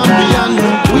a champion.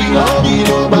 We don't need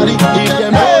nobody. If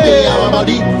them know they our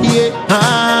body, yeah.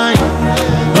 Hi.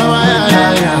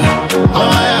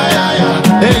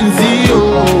 NCO.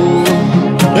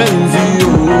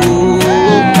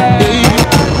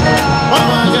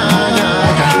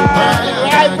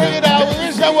 Right, bring it down. We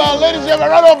wish them well. Ladies and gentlemen, a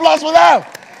round of applause for them.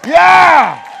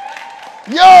 Yeah.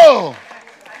 Yo.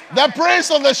 The prince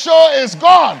of the show is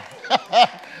gone.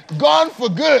 Gone for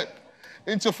good.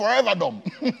 Into foreverdom.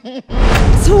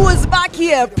 So who is back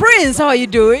here? Prince, how are you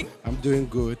doing? I'm doing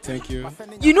good, thank you.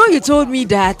 You know, you told me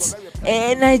that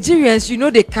Nigerians, you know,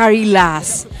 they carry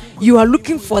last. You are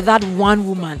looking for that one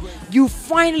woman. You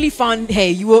finally found her.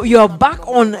 You are back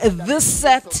on this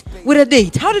set with a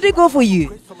date. How did it go for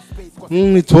you?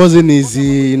 It wasn't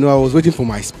easy. You know, I was waiting for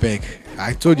my spec.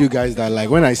 I told you guys that, like,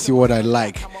 when I see what I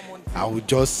like, I would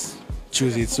just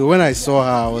choose it. So when I saw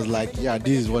her, I was like, yeah,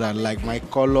 this is what I like. My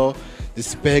color, the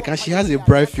spec, and she has a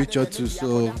bright future too.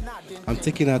 So I'm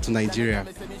taking her to Nigeria.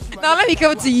 Now let me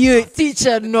come to you,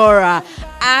 teacher Nora.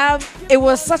 It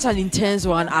was such an intense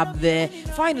one up there.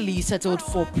 Finally, you settled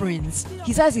for Prince.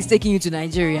 He says he's taking you to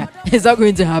Nigeria. Is that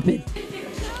going to happen?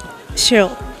 Sure.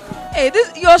 Hey,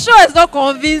 your show is not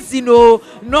convincing, oh,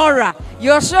 Nora.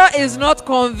 Your show is not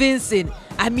convincing.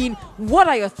 I mean, what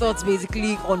are your thoughts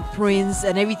basically on Prince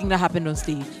and everything that happened on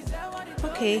stage?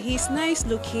 Okay, he's nice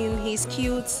looking, he's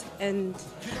cute, and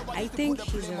I think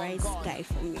he's the right guy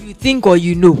for me. You think or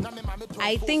you know?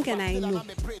 I think and I know.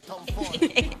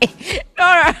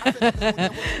 Nora.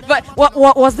 But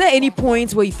what was there any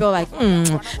point where you felt like,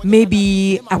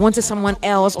 maybe I wanted someone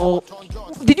else, or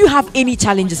did you have any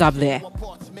challenges up there?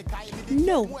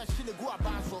 No.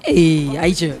 Hey,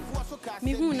 Aisha.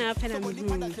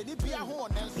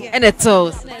 Yeah. And it's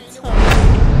all.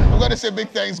 I'm going to say big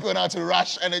thanks going out to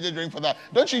Rush Energy Drink for that.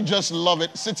 Don't you just love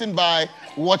it? Sitting by,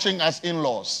 watching as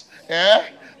in-laws. Yeah?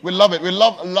 We love it. We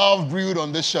love love brewed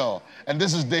on this show. And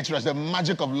this is Date Rush, the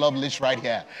magic of love lit right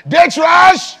here. Date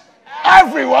Rush!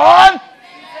 Everyone!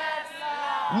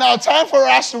 Now, time for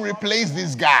us to replace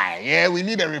this guy. Yeah, we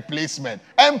need a replacement.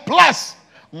 And plus,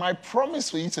 my promise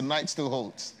for you tonight still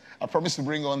holds. I promise to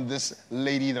bring on this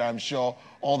lady that I'm sure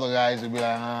all the guys will be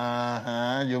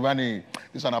like, Giovanni,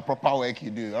 this is a proper work you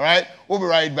do, all right? We'll be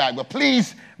right back. But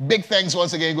please, big thanks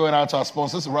once again going out to our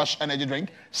sponsors, Rush Energy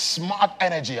Drink, Smart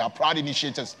Energy, our proud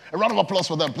initiators. A round of applause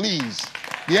for them, please.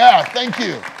 Yeah, thank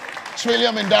you.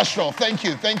 Trillium Industrial, thank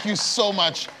you. Thank you so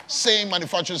much. Same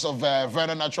manufacturers of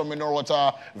Verna Natural Mineral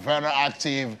Water, Verna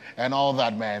Active, and all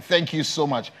that, man. Thank you so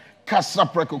much. Casa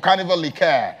Preco, Carnival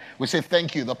Liqueur, we say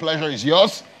thank you. The pleasure is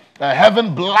yours.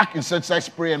 Heaven Black insecticide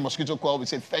spray and mosquito coil, we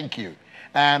say thank you.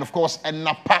 And of course,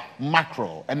 Napa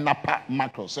Macro.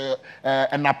 So,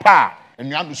 Napa, and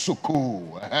you have to so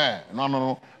cool.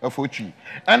 No, Fuchi.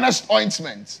 NS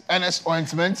Ointment, and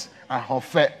her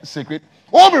secret.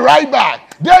 We'll be right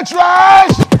back. That's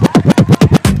right.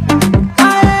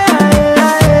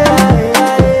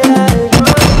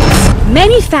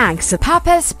 Many thanks to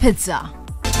Papa's Pizza.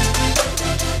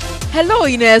 Hello,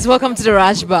 Inez. Welcome to the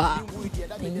Rush Bar.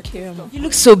 Thank you. You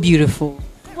look so beautiful.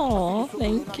 Oh,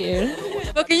 thank you.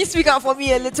 Well, can you speak out for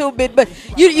me a little bit? But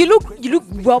you look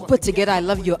well put together. I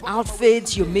love your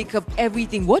outfits, your makeup,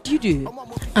 everything. What do you do?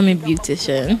 I'm a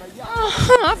beautician.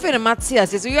 I feel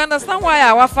Matthias. So you understand why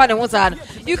our father wants to.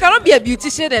 You cannot be a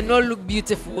beautician and not look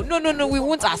beautiful. No, we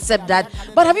won't accept that.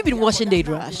 But have you been watching Date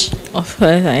Rush? Of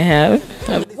course, I have.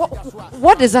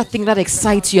 What is that thing that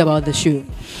excites you about the show?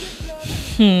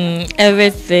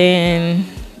 Everything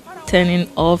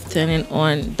turning off, turning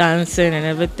on, dancing and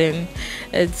everything.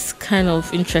 It's kind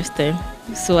of interesting.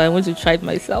 So I want to try it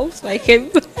myself. So I came.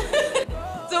 So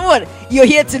what? You're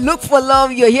here to look for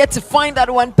love. You're here to find that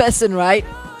one person, right?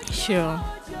 Sure.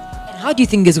 How do you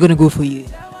think it's going to go for you?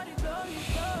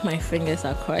 My fingers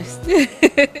are crossed.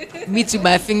 Me too,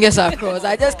 my fingers are crossed.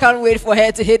 I just can't wait for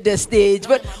her to hit the stage.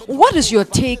 But what is your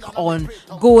take on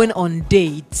going on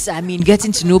dates? I mean,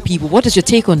 getting to know people. What is your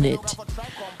take on it?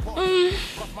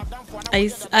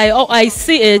 I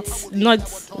see it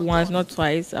not once, not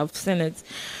twice. I've seen it.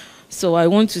 So I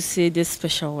want to see this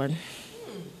special one.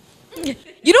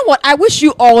 You know what? I wish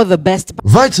you all the best.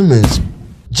 Vitamins,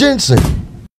 ginseng,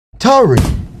 taurine,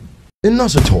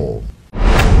 inositol.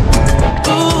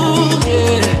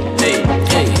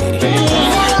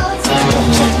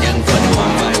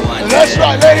 That's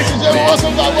right, ladies and gentlemen.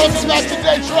 Welcome back to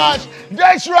Day Trash.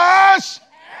 Day Trash!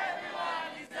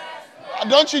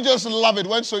 Don't you just love it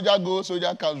when Soldier goes,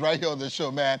 Soldier comes right here on the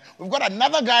show, man. We've got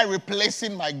another guy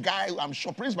replacing my guy. I'm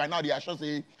sure Prince by now, they are sure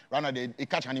say, right now, they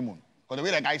catch honeymoon. Because the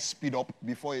way the guys speed up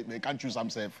before they can't choose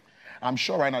themselves, I'm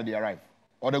sure right now they arrive.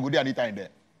 Or they go there anytime there.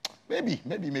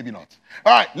 Maybe not.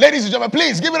 All right, ladies and gentlemen,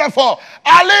 please give it up for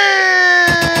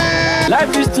Ali!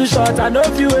 Life is too short, I know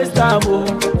if you waste time,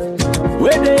 oh.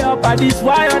 When they up at this,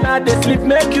 why on not they sleep,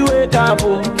 make you wake up,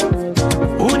 oh.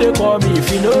 Who they call me,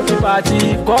 if you know me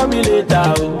party, call me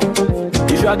later, oh.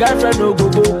 If your girlfriend no go,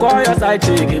 call your side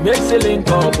chick, it makes a link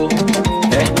up, oh.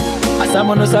 As I'm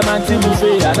on a Samanti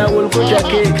buffet, and I will cook your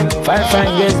cake.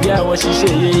 Fine, guess, yeah, what she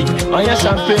say, on your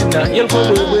champagne, you'll go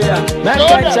away, man,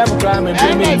 catch up, climb and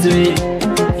bring me to it.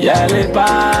 Yeah, they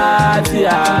party,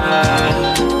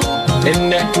 in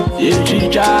the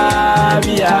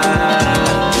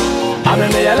I'm a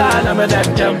Mayalan, I'm a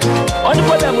dentem. On the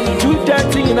bottom of the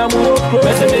 230 in a more,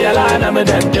 Mayalan, I'm a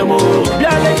dentem.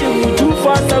 Bialek,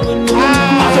 247.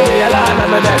 I'm a Mayalan,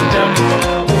 I'm a dentem.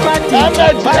 That's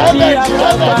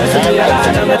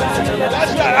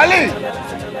right, Ali.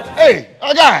 Hey,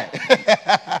 guy.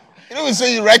 You know, we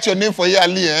say you write your name for you,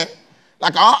 Ali, eh?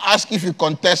 Like, I'll ask if you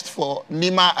contest for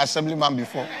Nima Assemblyman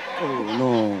before. Oh,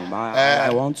 no, I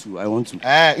want to.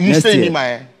 You stay in Nima,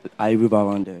 eh? I will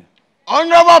around there.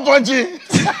 Honorable Punchy.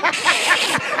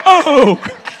 Oh!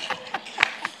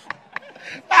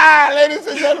 Ladies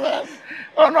and gentlemen,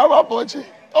 Honorable Punchy.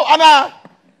 Oh, Anna.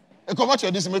 Come out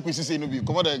your this, make me see no view.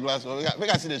 Come out the glass. Make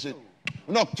I see the shit.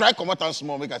 No, try come out and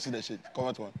small, make I see the shit. Come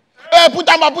out one. Hey, put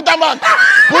them back. Put them back.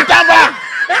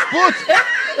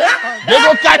 They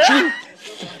go catch you.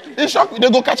 They shock you. They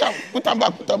go catch up. Put them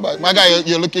back. My guy,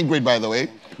 you're looking great, by the way.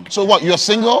 So what, you're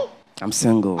single? I'm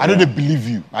single. I know they believe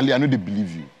you. Ali, I know they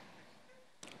believe you.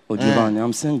 Oh, Giovanni,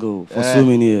 I'm single for so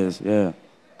many years, yeah.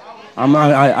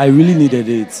 I really need a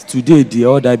date. Today, the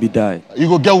or die be die. You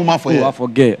go get woman for you. I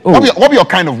forget. Oh. What be your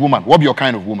kind of woman?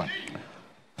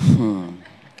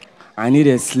 I need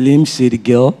a slim, shady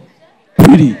girl.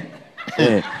 Pretty.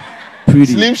 Yeah.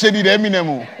 Pretty. Slim, shady, the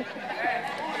Eminem.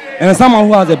 And someone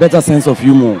who has a better sense of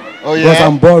humor. Oh, yeah? Because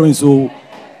I'm boring, so...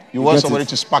 You want somebody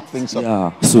to spark things up.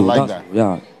 Yeah, so like that.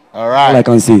 Yeah. All right. All I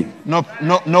can say. No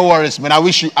worries, man. I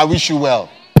wish you well.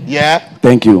 Yeah?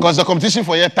 Thank you. Because the competition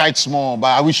for you tight small, but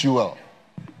I wish you well.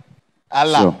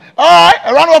 Allah. Sure. All right,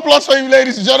 a round of applause for you,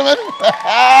 ladies and gentlemen.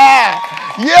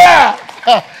 Yeah.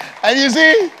 And you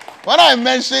see, when I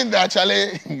mentioned that,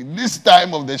 actually, this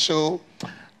time of the show,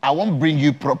 I won't bring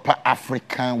you proper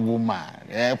African woman.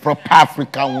 Yeah, proper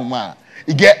African woman.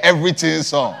 You get everything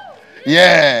so.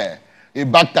 Yeah. A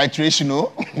back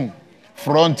titration,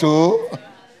 front toe,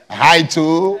 high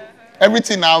toe.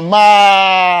 Everything now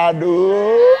mad,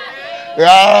 oh. You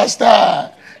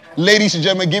understand? Ladies and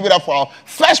gentlemen, give it up for our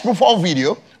first perform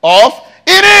video of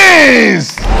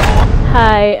Ines!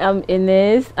 Hi, I'm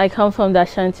Ines. I come from the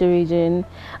Ashanti region.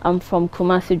 I'm from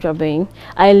Kumasi, Drabane.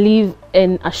 I live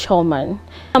in Ashoman.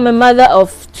 I'm a mother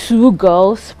of 2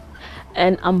 girls,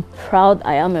 and I'm proud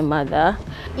I am a mother.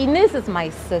 Ines is my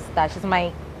sister. She's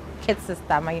my kid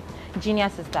sister, my junior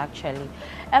sister actually.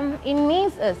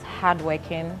 Ines is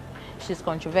hardworking. She's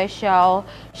controversial.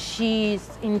 She's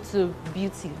into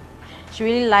beauty. She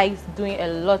really likes doing a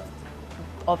lot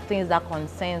of things that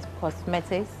concerns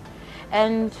cosmetics.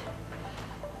 And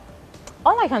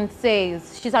all I can say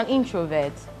is she's an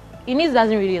introvert. Ines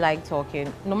doesn't really like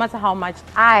talking. No matter how much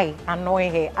I annoy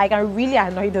her, I can really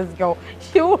annoy this girl.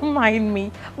 She won't mind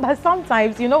me. But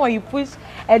sometimes, you know, when you push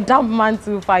a dumb man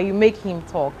too far, you make him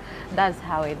talk. That's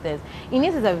how it is.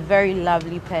 Ines is a very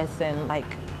lovely person. Like,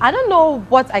 I don't know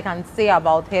what I can say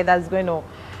about her that's going to,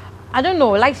 I don't know,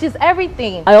 like she's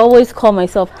everything. I always call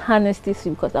myself honesty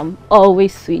sweet because I'm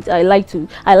always sweet. I like to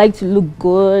look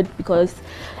good because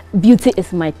beauty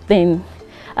is my thing.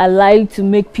 I like to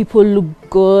make people look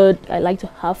good. I like to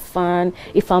have fun.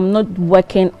 If I'm not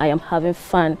working, I am having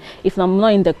fun. If I'm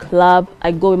not in the club,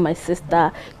 I go with my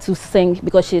sister to sing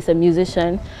because she's a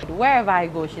musician. Wherever I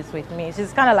go, she's with me.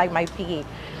 She's kind of like my PA.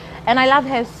 And I love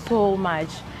her so much.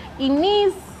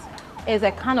 Inez is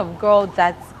a kind of girl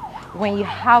that when you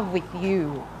have with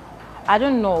you, I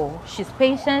don't know, she's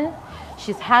patient,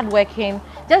 she's hardworking,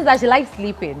 just that she likes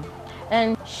sleeping.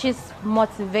 And she's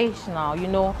motivational, you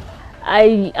know.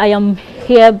 I am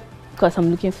here because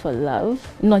I'm looking for love,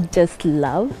 not just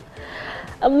love.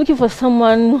 I'm looking for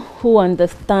someone who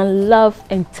understands love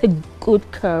and take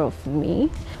good care of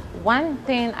me. One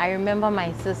thing I remember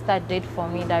my sister did for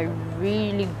me that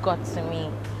really got to me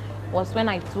was when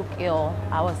I took ill.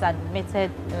 I was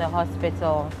admitted in the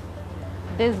hospital.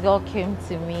 This girl came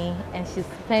to me and she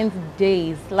spent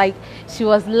days, like she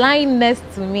was lying next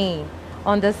to me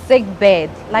on the sick bed.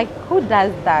 Like, who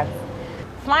does that?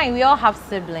 Fine, we all have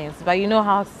siblings, but you know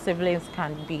how siblings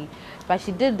can be. But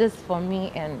she did this for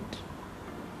me, and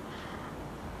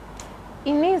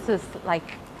Inez is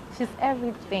like, she's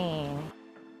everything.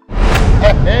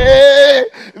 Hey,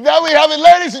 there we have it,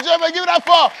 ladies and gentlemen. Give it up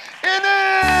for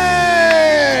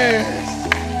Inez.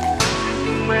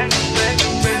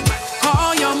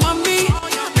 Call your mommy,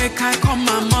 make I call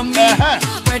my mommy.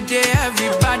 Where they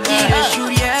everybody they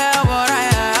should hear what I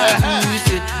have to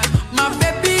say. My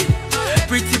baby,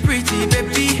 pretty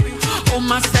baby, oh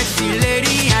my sexy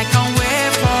lady, I can't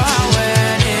wait for our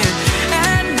wedding.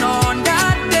 And on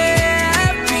that day,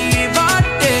 happy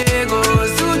birthday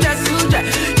goes suja.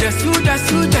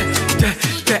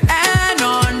 And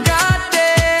on that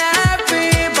day,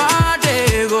 happy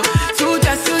birthday goes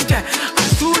suja.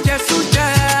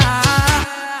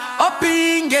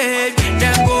 Upping it,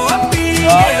 then go upping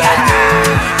it.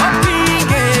 Upping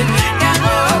it, then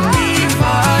go upping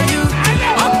for you.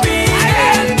 Upping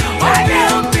it,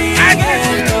 upping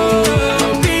it,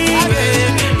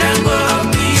 then go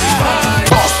upping for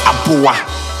you. Apua,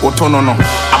 otonono,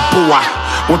 apua,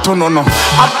 otonono,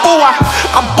 apua,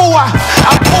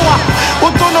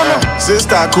 otonono.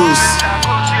 Sister Kus,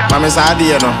 mami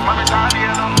Sadi no.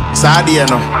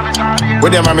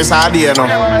 Where the mami Sadi no?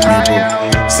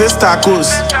 Sister Kus,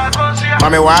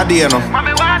 mami Wadi no.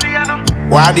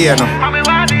 Where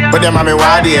the mami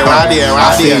Wadi. Yeah, roro.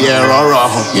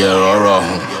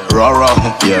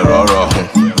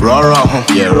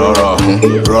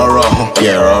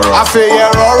 I feel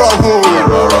yeah, roro.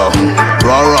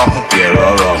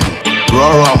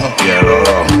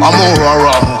 I'm on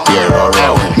roro.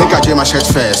 Make a jam my shirt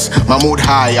first. My mood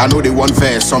high, I know they want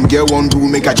verse. Some girl won't do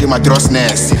make a jam my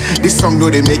thrustness. This song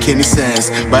don't they make any sense.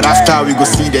 But after we go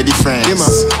see the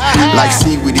difference. Like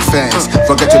see with the fence.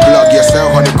 Forget to blog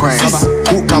yourself on the coins.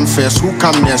 Who come first? Who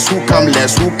come next? Who come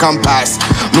less? Who come past?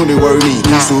 No they worry me.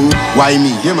 So why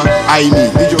me? I me.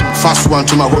 Fast one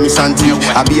to my homie Santi.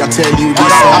 I tell you this.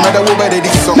 I'm at the woman that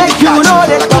this song. Make you know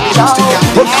they stop shout.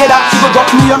 Don't say that you go drop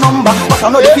me your number. But I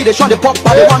know the feel they show the pop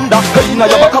by the wonder. Hey, now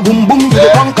your back a boom boom to the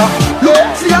conquer. Look,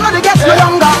 see I know they get no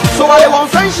younger. So I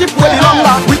want friendship way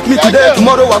longer. With me today,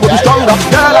 tomorrow I go be stronger.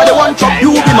 Girl, I the one chop,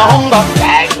 you be my hunger.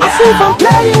 I see if I'm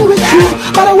playing with you,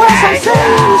 but the words I'm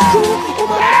saying is true.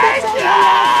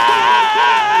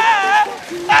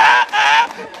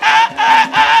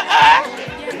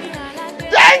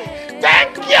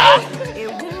 Thank you.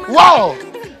 Wow.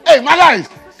 Hey, my guys.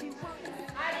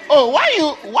 Oh, why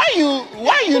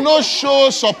you no show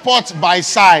support by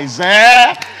size,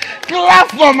 eh?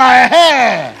 Clap for my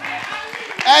hair.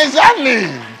 Exactly.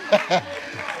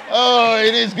 Oh,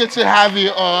 it is good to have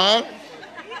you on.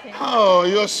 Oh,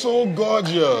 you're so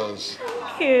gorgeous.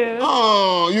 Thank you.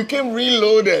 Oh, you came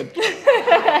reloaded.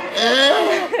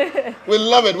 Eh? We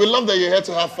love it. We love that you're here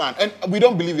to have fun. And we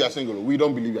don't believe you're single. We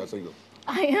don't believe you're single.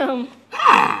 I am.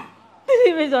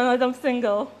 Believe it or not, I'm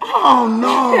single. Oh,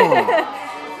 no.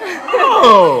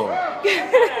 Oh.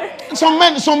 Some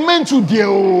men today.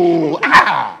 Oh.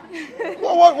 Ah.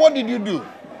 What did you do?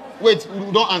 Wait,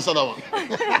 don't answer that one.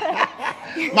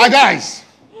 My guys.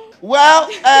 Well,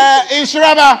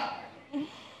 Inshiraba.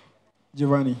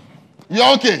 Giovanni.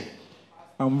 You're okay?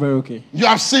 I'm very okay. You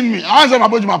have seen me. I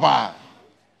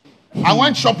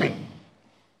went shopping.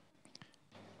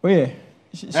 Oh yeah.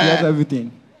 She has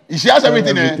everything. She has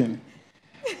everything.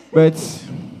 But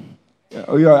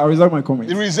I reserve my comment.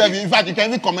 You reserve. In fact, you can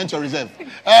even comment your reserve.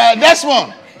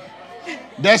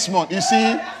 Desmond, you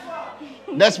see,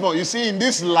 in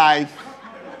this life,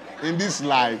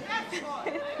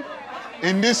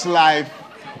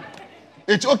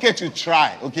 it's okay to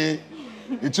try, okay?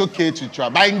 It's okay to try.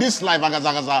 But in this life,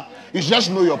 you just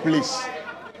know your place.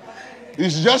 You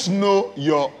just know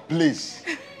your place.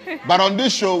 But on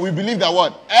this show, we believe that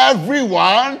what?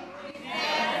 Everyone.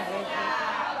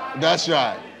 That's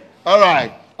right. All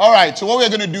right. All right. So what we're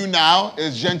going to do now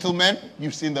is, gentlemen,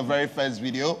 you've seen the very first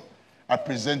video. I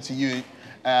present to you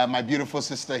my beautiful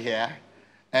sister here.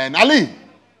 And Ali,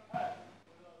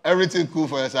 everything cool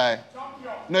for your side?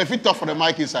 No, if you talk for the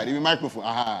mic inside, if you microphone,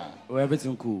 Oh,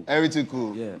 everything cool. Everything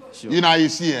cool. Yeah, sure. You know how you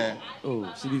see her?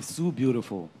 Oh, she be so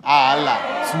beautiful.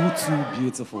 Allah. Too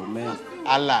beautiful, man.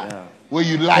 Allah. Yeah. What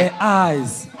you like? Her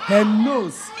eyes, her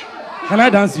nose. Can I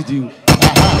dance with you?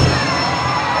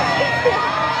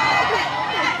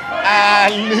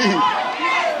 Ali.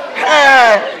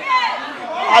 Hey.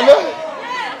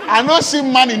 I know see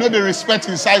man, you know they respect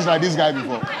his size like this guy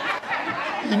before.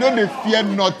 You know they fear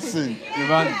nothing.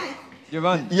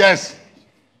 Jovan. Yes.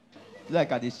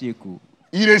 Like at the shake. You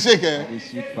dey shake, eh? The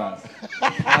shake fast.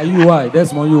 Are you why?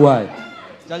 That's more you why.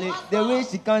 Charlie, the way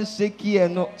she can't shake here,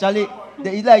 no. Charlie,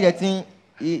 it's like a thing.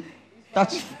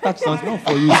 Touch something. Not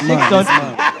for you, it's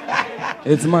mine.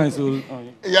 It's mine, so.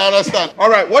 You understand? All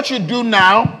right, what you do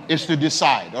now is to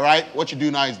decide, all right? What you do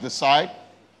now is decide.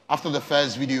 After the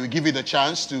first video, we give you the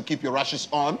chance to keep your rashes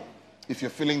on if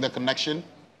you're feeling the connection,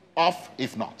 off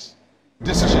if not.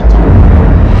 Decision time.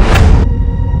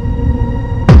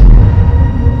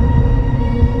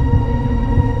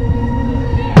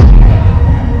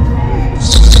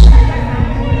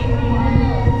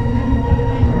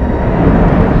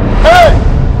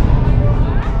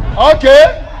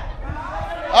 Okay.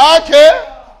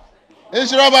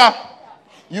 Ishiraba,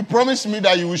 you promised me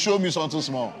that you will show me something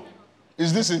small.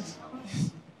 Is this it?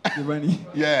 Giovanni,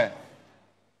 Yeah.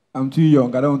 I'm too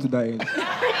young. I don't want to die.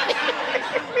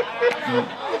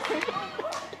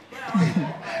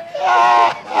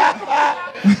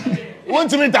 Want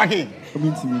to meet Taki?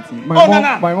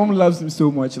 My mom loves him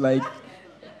so much. Like,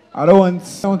 I don't want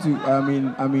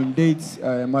to. Date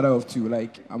a mother of two.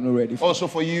 Like, I'm not ready. Also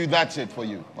for you, that's it for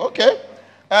you. Okay.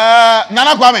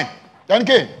 Nana Kwame,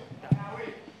 Danke.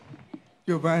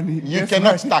 Giovanni, You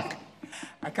cannot stack.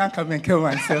 I can't come and kill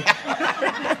myself.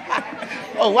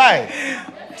 Oh, why?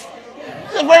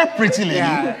 She's a very pretty lady.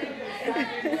 Yeah.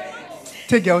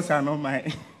 Take girls are not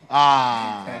mine.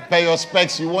 Pay your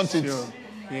specs. You want it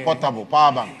portable,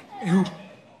 power bank.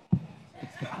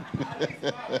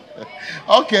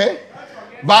 Okay.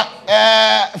 But,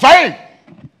 Farid.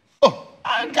 Oh,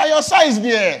 can your size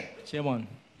there? Chairman.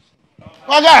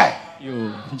 My guy.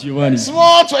 Yo, Giovanni.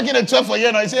 Small twerking the 12 for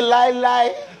you now. You say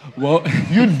lie. What?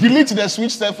 You delete the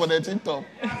switch step for the TikTok.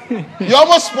 You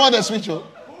almost spoiled the switch.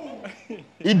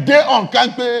 It day on,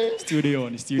 can't pay. Studio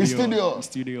on.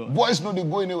 Studio. Boys know they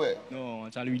go anywhere. No,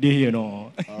 Charlie, we dey here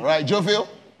no. All right, Jofil.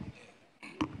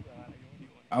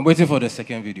 I'm waiting for the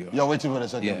second video. You're waiting for the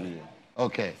second video.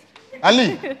 Okay.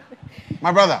 Ali,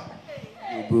 my brother.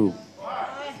 Hey, bro.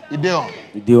 It day on.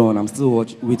 The day on. I'm still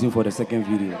waiting for the second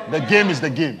video. The game is the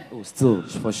game. Oh, still,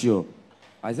 for sure.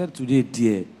 I said today,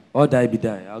 dear. Or die be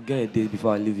die. I'll get a day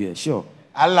before I leave here. Sure.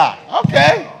 Allah.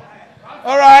 Okay.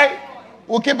 All right.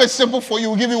 We'll keep it simple for you.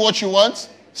 We'll give you what you want.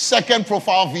 Second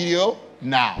profile video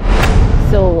now.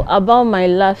 So about my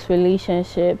last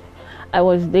relationship, I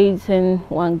was dating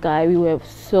one guy. We were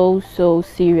so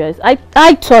serious. I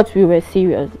thought we were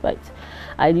serious, but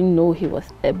I didn't know he was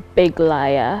a big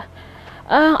liar.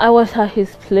 I was at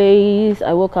his place.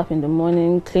 I woke up in the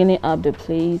morning cleaning up the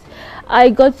place. I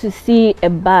got to see a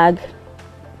bag.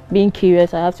 Being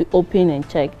curious, I have to open and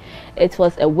check. It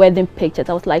was a wedding picture.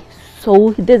 I was like,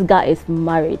 so this guy is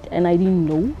married, and I didn't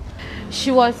know.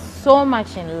 She was so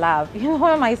much in love. You know,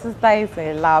 when my sister is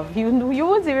in love, you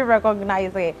won't even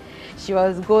recognize it. She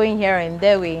was going here and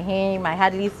there with him. I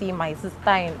hardly see my sister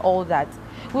and all that.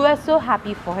 We were so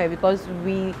happy for her because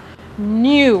we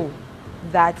knew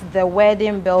that the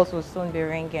wedding bells would soon be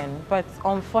ringing. But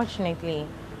unfortunately,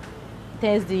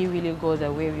 things didn't really go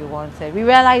the way we wanted. We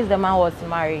realized the man was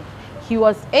married. He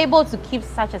was able to keep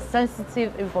such a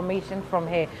sensitive information from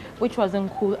her, which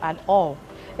wasn't cool at all.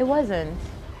 It wasn't.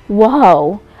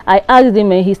 Wow. I asked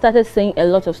him and he started saying a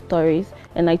lot of stories,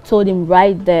 and I told him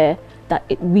right there that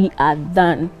we are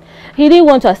done. He didn't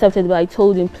want to accept it, but I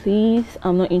told him, please,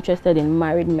 I'm not interested in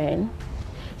married men.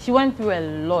 She went through a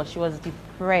lot. She was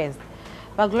depressed.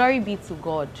 But glory be to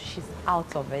God, she's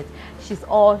out of it. She's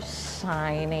all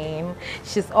shining.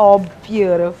 She's all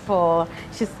beautiful.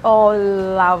 She's all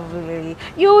lovely.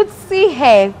 You would see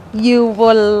her. You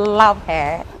will love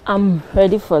her. I'm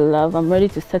ready for love. I'm ready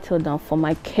to settle down for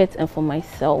my kids and for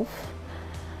myself.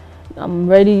 I'm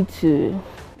ready to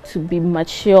be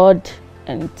matured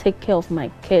and take care of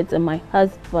my kids and my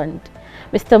husband.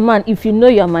 Mr. Man, if you know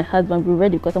you are my husband, be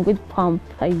ready because I'm going to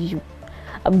pamper you.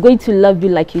 I'm going to love you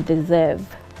like you deserve.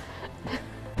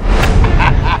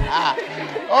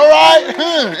 All right.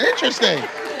 Interesting.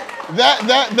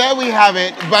 There we have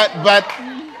it. But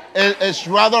it's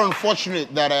rather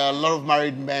unfortunate that a lot of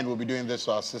married men will be doing this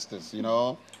to our sisters, you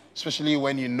know, especially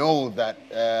when you know that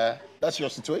that's your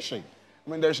situation. I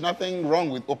mean, there's nothing wrong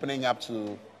with opening up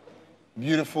to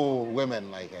beautiful women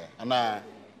like her.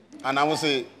 And I would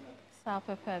say,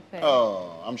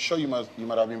 oh, I'm sure you might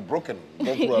have been broken. Go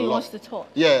through a He lot. wants to talk.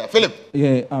 Yeah, Philip.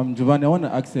 Yeah, Giovanni, I want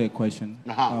to ask you a question.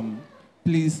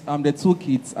 Please, the two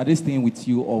kids, are they staying with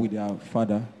you or with their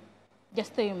father?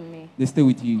 Just stay with me. They stay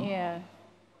with you? Yeah.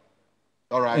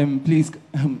 All right. Please,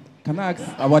 can I ask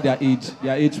about their age?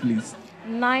 Their age, please.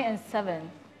 9 and 7.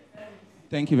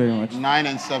 Thank you very much. 9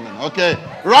 and 7. Okay.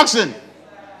 Roxanne,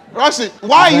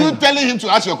 why are you telling him to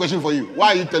ask your question for you? Why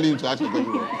are you telling him to ask your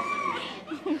question for you?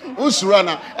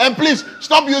 Usrana. And please,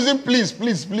 stop using please.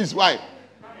 Why?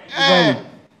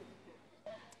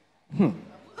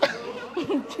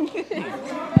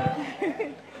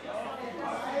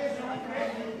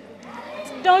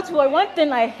 Don't worry. One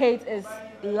thing I hate is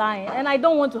lying, and I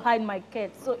don't want to hide my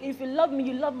kids. So if you love me,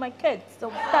 you love my kids.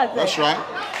 So that's right.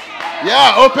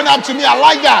 Yeah, open up to me. I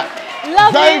like that.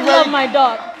 Love my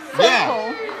dog. Simple.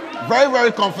 Yeah. Very,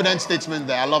 very confident statement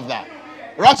there. I love that.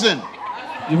 Roxanne.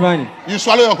 Giovanni. You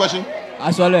swallow your question?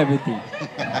 I swallow everything.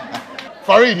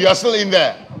 Farid, you're still in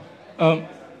there.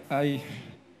 I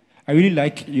really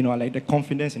like, I like the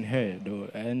confidence in her, though.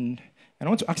 And I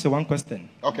want to ask her one question.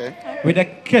 Okay. With the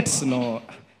kids, is it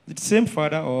the same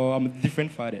father or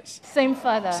different fathers? Same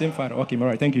father. Same father. Okay, all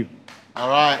right. Thank you. All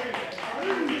right.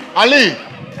 Ali,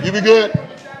 you be good?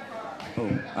 Oh,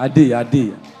 I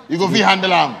did. You go handle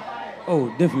them?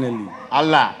 Oh, definitely.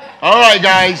 Allah. All right,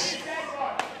 guys.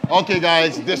 Okay,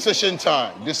 guys. Decision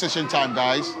time. Decision time,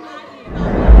 guys.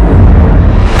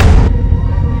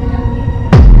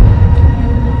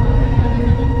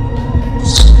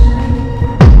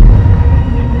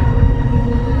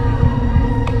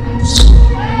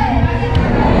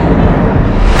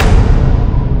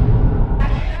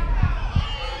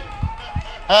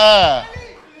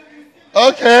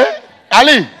 Okay.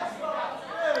 Ali.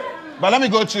 But let me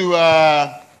go to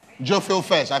Jofil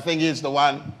first. I think he's the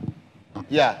one.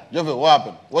 Yeah, Jofil, what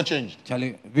happened? What changed?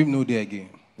 Charlie, Vim no day again.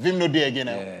 Vim no day again.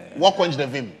 Yeah. What quenched the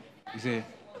Vim? You say?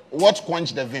 What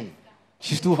quenched the Vim?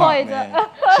 She's too hot, man.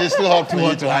 She's too hot for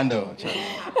you to handle.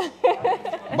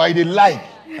 By the like.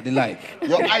 The like.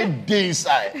 Your idea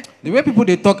inside. The way people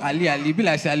they talk Ali, be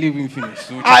like say Ali will finish.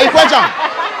 So Ikwecham.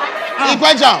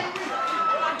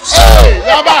 Hey,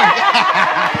 you're back.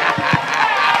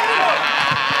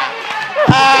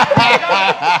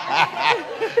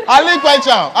 Ali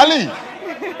Ikwecham. Ali,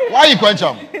 why you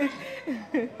Ikwecham?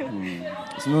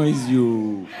 It's not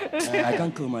easy. I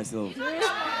can't kill myself.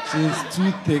 She's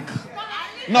too thick.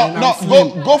 No,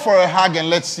 go for a hug and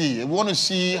let's see. We want to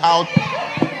see how.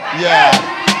 Yeah.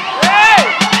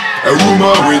 A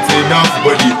woman with enough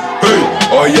body. Hey,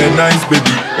 oh yeah, nice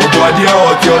baby. Oh body,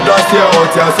 oh your dust here, oh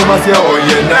your summer here, oh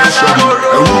yeah, nice baby.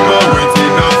 A woman with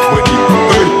enough body.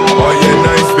 Hey, oh yeah,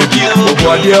 nice baby. Oh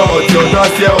body, oh your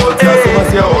dust here, oh your summer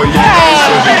here, oh yeah,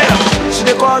 nice baby. She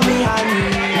dey call me honey.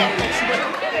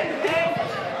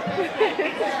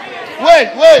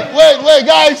 Wait,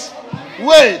 guys.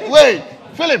 Wait.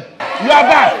 Philip, you are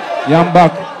back. Yeah, I'm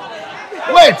back.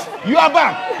 Wait, you are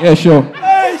back. Yeah, sure.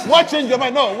 What changed your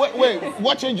mind? No, wait.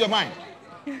 What changed your mind?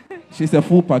 She's a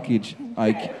full package.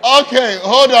 Okay,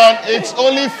 hold on. It's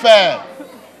only fair.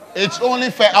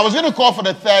 I was going to call for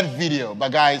the third video,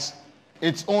 but guys,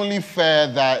 it's only fair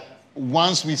that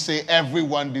once we say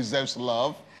everyone deserves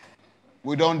love,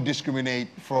 we don't discriminate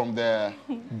from the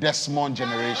Desmond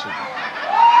generation.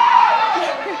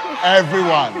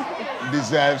 Everyone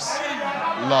deserves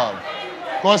love.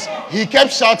 Because he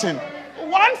kept shouting,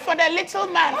 one for the little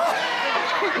man.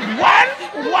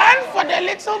 One for the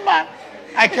little man.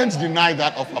 I can't deny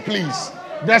that offer. Please,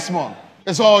 Desmond,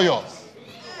 it's all yours.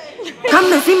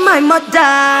 Come and see my mother.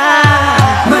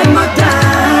 My mother.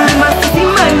 Must see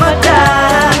my mother.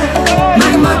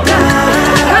 My mother.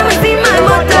 Come and see my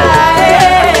mother.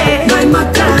 My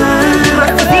mother.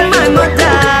 Must see my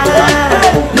mother.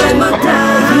 My mother.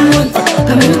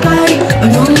 Come and carry on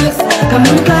your necks. Come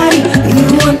and carry if you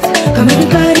want. Come and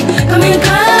carry. Come and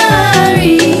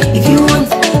carry if you want.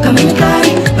 Come and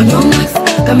carry on your necks.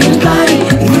 Come and carry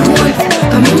if you want.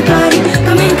 Come and carry.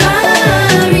 Come and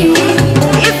carry.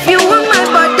 If you want my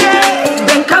body,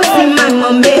 then come see my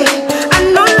mommy. I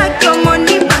don't like your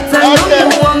money, but I know you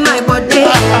want my body.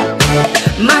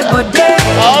 My body.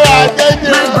 All right, thank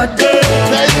you. My body.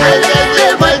 Thank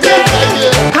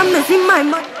you. Come and see my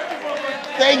mother.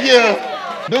 Thank you.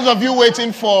 Those of you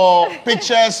waiting for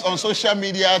pictures on social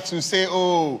media to say,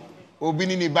 oh,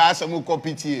 Obinini Basamu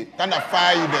Kopiti. Kind of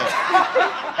fire you there.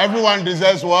 Everyone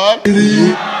deserves what?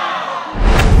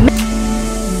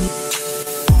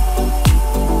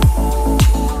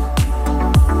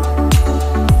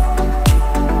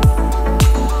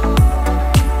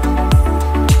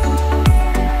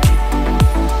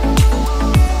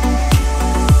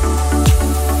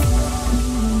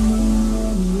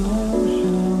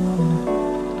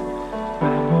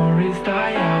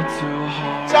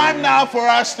 Time now for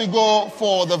us to go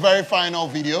for the very final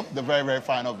video. The very, very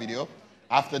final video.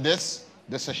 After this,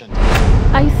 decision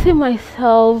time. I see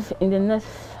myself in the next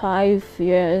 5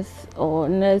 years or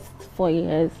next 4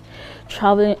 years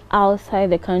traveling outside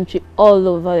the country, all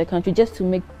over the country, just to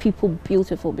make people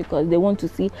beautiful because they want to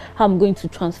see how I'm going to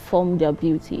transform their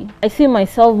beauty. I see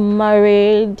myself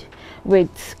married with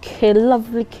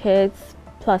lovely kids,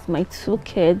 plus my 2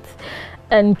 kids,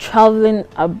 and traveling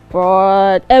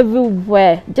abroad,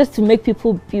 everywhere, just to make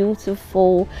people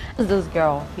beautiful. This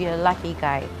girl, you're a lucky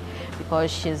guy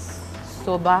because she's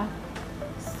sober,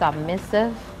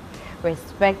 submissive,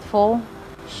 respectful,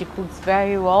 she cooks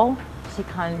very well, she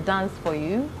can dance for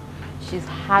you, she's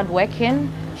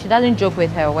hardworking, she doesn't joke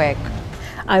with her work.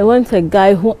 I want a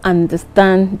guy who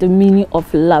understands the meaning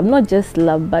of love, not just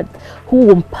love, but who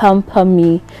will pamper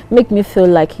me, make me feel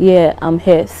like, yeah, I'm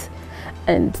his.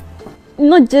 And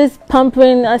not just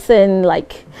pampering us and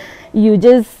like you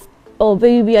just, oh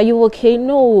baby, are you okay?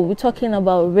 No, we're talking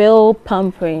about real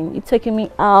pampering. You're taking me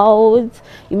out,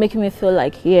 you're making me feel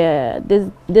like, yeah,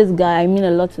 this guy, I mean a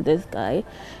lot to this guy.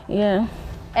 Yeah.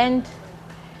 And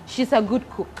she's a good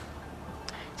cook.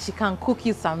 She can cook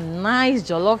you some nice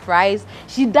jollof rice.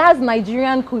 She does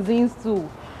Nigerian cuisines too.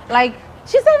 Like,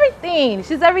 she's everything.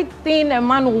 She's everything a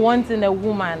man wants in a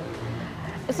woman.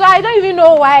 So I don't even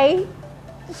know why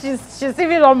she's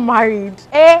even not married.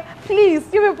 Please,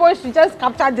 you people should just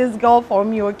capture this girl for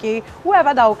me, okay?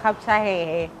 Whoever that will capture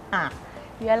her,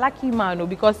 you're a lucky man,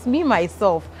 because me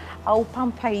myself, I'll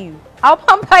pamper you. I'll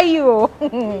pamper you.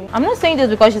 I'm not saying this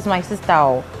because she's my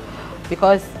sister,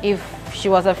 because if she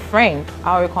was a friend,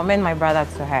 I'll recommend my brother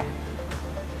to her.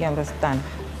 You understand?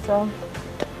 So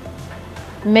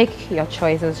make your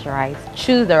choices right.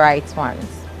 Choose the right ones.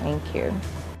 Thank you.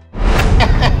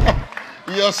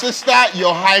 Your sister,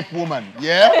 your hype woman,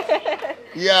 yeah?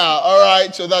 Yeah, all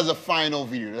right. So that's the final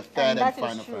video, the third and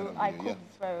final video. I cook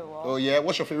very well. Oh, yeah?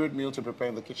 What's your favorite meal to prepare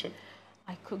in the kitchen?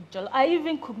 I cook jollof. I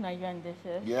even cook Nigerian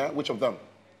dishes. Yeah? Which of them?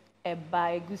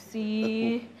 Eba,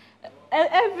 egusi,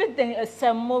 everything. A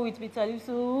semo with bitter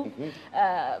soup,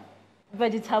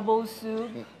 vegetable soup.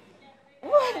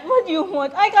 What do you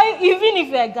want? I can, even if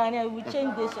you're Ghanaian, we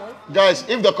change dishes. Guys,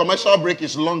 if the commercial break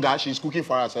is longer, she's cooking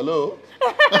for us. Hello?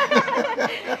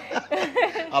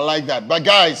 I like that. But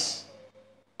guys,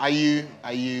 are you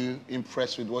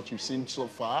impressed with what you've seen so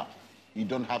far? You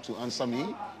don't have to answer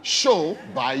me. Show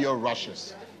by your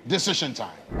rushes. Decision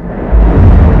time.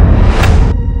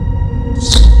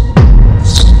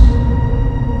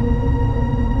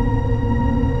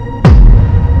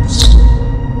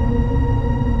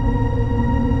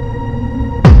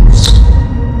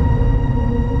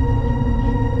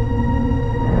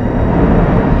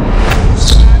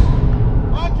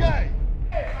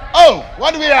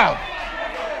 What do we have?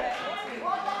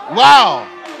 Wow.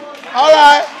 All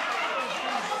right.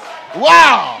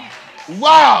 Wow.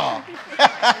 Wow.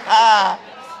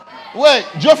 Wait,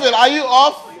 Jophil, are you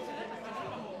off?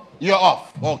 You're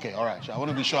off. Okay, all right. I want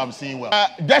to be sure I'm seeing well.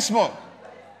 Desmond.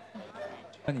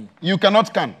 You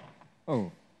cannot can.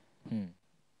 Oh.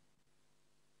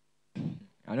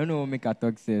 I don't know what make a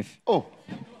talk safe. Oh.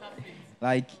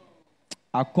 Like,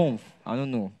 I conf. I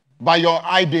don't know. By your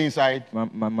eye day inside?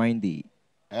 My mind day.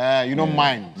 You don't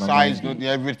mind. Size, not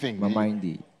everything. My mind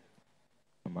day.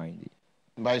 My mind day.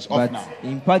 But it's off now.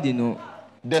 In part, you know.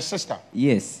 The sister?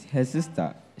 Yes, her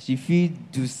sister. She feel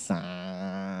do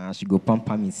she go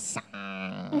pamper me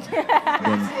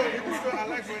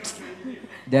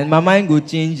then my mind go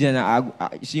change and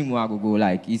she go go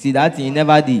like, you see that thing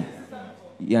never did.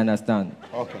 You understand?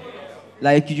 Okay.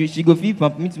 Like she go feel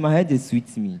pamper me to my head, they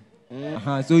sweet me.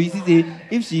 So you see,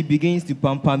 if she begins to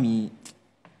pamper me,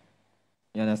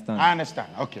 you understand? I understand.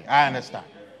 Okay, I understand.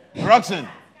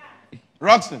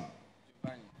 Roxanne,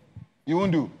 you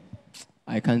won't do?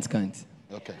 I can't.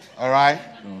 Okay, all right.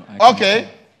 No, okay,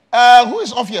 who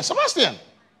is off here? Sebastian.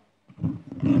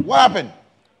 What happened?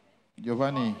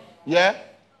 Giovanni. Yeah?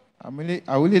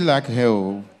 I really like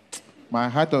her. My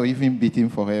heart is even beating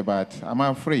for her, but I'm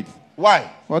afraid.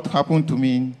 Why? What happened to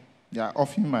me? They are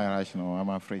offering my rational. I'm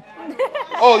afraid.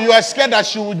 Oh, you are scared that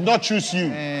she would not choose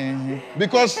you?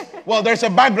 Because, well, there's a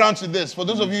background to this. For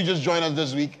those of you who just joined us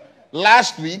this week,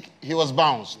 last week, he was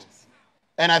bounced.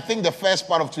 And I think the first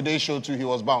part of today's show too, he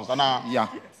was bounced. Yeah.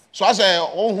 So I say,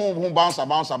 oh, bouncer.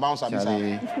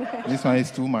 Charlie, this one is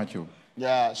too much.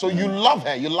 Yeah. So you love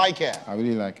her, you like her. I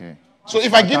really like her. So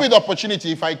if I give you the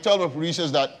opportunity, if I tell the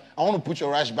producers that I want to put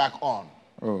your rash back on,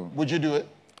 would you do it?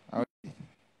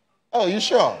 Oh, you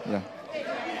sure? Yeah.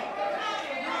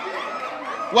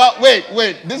 Well,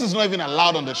 wait. This is not even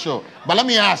allowed on the show. But let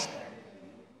me ask.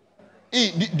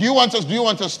 E, do you want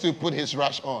us to put his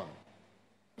rash on?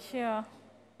 Sure.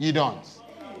 You don't?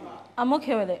 I'm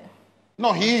okay with it.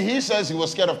 No, he says he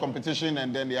was scared of competition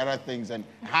and then the other things and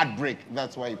heartbreak.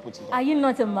 That's why he puts it on. Are you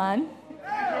not a man?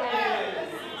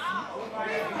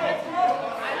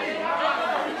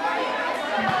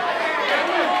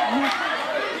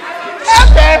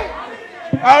 Okay.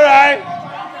 All right.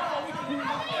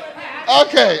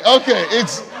 Okay.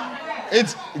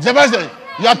 It's Sebastian,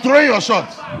 you are throwing your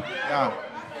shot. Yeah.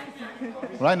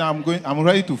 Right now I'm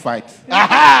ready to fight.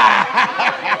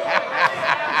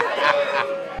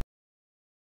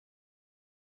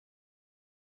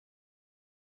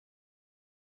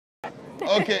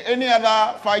 Okay, any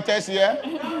other fighters here?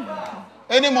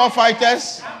 Any more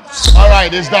fighters? All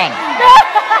right, it's done.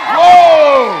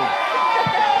 Whoa!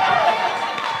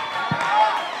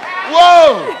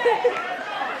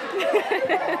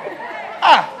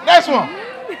 Next one.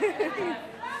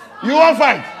 You want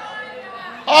fight?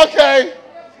 Okay.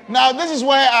 Now this is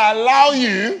where I allow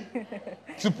you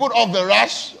to put off the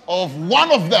rash of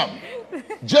one of them.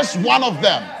 Just one of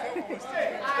them.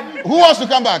 Who wants to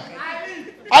come back?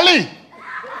 Ali,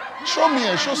 show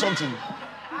something.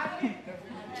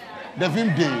 The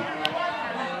film day.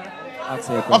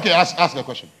 Okay, ask the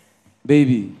question.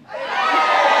 Baby.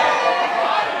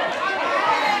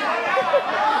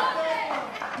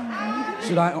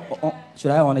 Should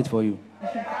I on it for you?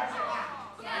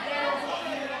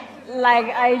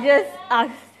 Like I just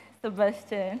asked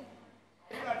Sebastian,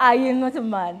 are you not a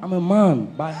man? I'm a man,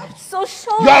 but so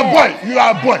show You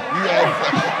are a boy.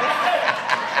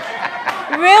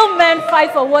 Real men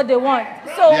fight for what they want.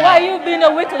 So why are you being a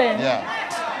weakling? Yeah.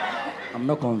 I'm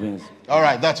not convinced. All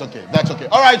right, that's okay.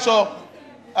 All right, so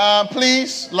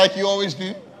please, like you always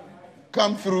do,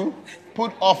 come through,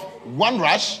 put off one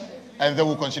rush, and then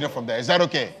we'll continue from there. Is that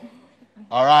okay?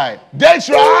 All right. Dance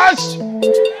rush!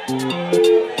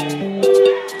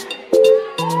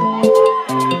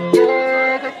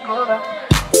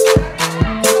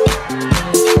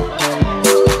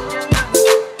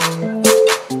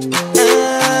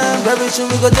 Baby, soon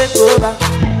we go take over.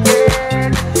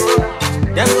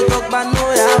 Then go talk about no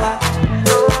yawa.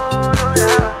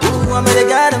 Ooh, I made the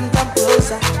guy them come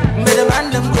closer. Made the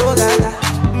man them go gaga.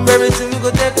 Baby, soon we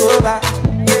go take over.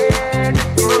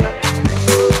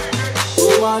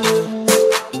 Oh, Malu,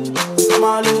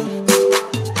 Malu,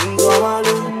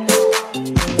 Malu,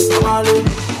 Malu,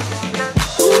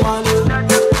 oh, Malu,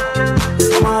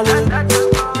 Malu,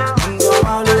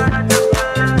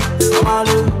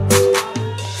 Malu.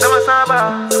 Saba,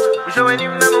 we showing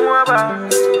him number one bar.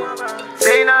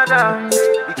 Say nada,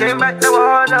 we came back to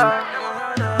order.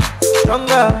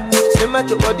 Stronger, same at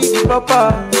your body, the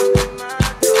papa.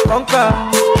 Conquer,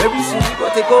 every soon we go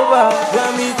take over.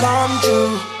 When we come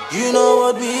through, you know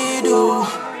what we do.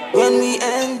 When we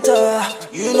enter,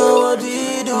 you know what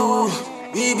we do.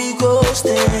 We be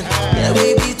coasting, yeah,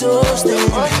 we be toasting.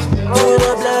 To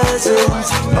the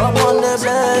blessings, upon the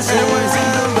blessings. Every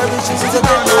soon we go take over.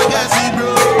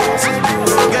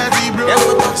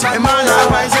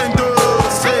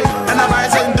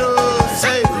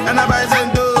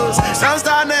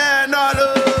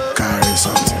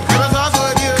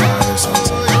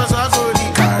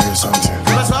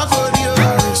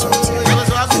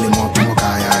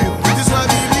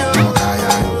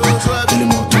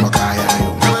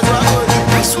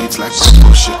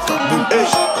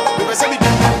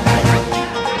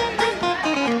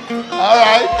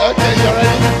 Okay, you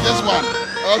ready? Just one.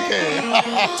 Okay.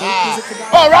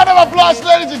 Oh, round of applause,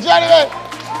 ladies and gentlemen.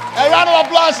 A round of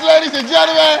applause, ladies and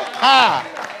gentlemen.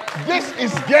 This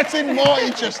is getting more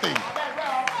interesting.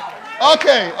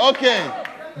 Okay.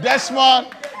 Desmond,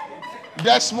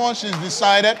 she's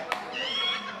decided.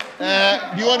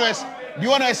 Do you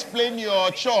want to explain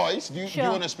your choice? Do you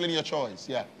want to explain your choice?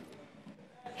 Yeah.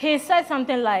 He said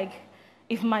something like,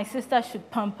 if my sister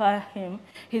should pamper him,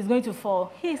 he's going to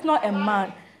fall. He's not a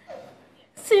man.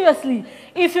 Seriously,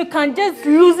 if you can just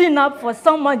loosen up for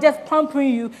someone just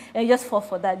pampering you and just fall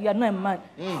for that, you are not a man.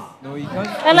 No, you can't.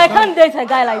 And I can't date a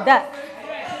guy like that.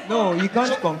 No, you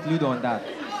can't conclude on that.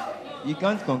 You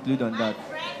can't conclude on that.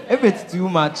 If it's too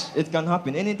much, it can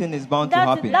happen. Anything is bound to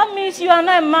happen. That means you are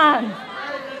not a man.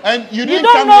 And you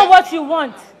don't know what you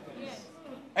want.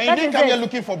 And you didn't come here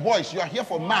looking for boys. You are here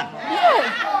for man.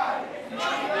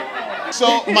 Yes.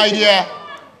 So, my dear,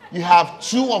 you have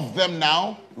 2 of them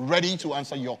now ready to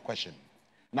answer your question.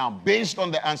 Now, based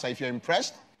on the answer, if you're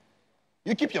impressed,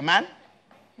 you keep your man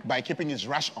by keeping his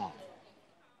rash on.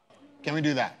 Can we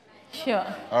do that? Sure.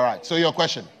 All right. So, your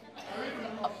question.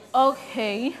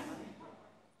 Okay.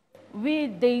 We're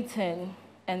dating,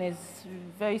 and it's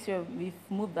very serious. We've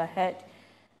moved ahead,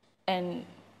 and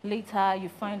later you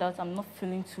find out I'm not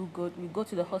feeling too good. We go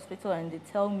to the hospital, and they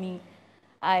tell me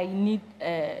I need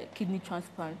a kidney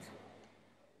transplant.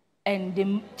 And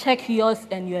they check yours,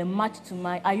 and you're a match to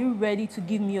mine. Are you ready to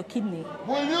give me your kidney?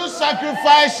 Will you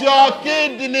sacrifice your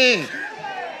kidney?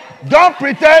 Don't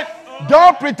pretend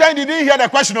you didn't hear the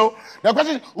question. No. The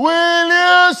question is, will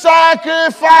you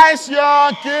sacrifice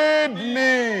your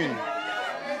kidney?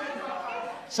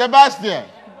 Sebastian.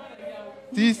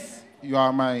 This, you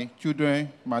are my children's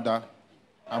mother.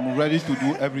 I'm ready to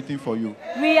do everything for you.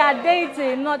 We are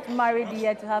dating, not married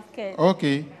yet to have kids.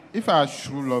 Okay. If I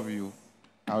should love you,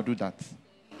 I'll do that.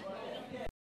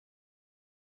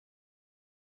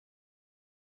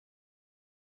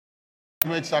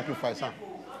 Great sacrifice, huh?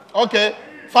 Okay.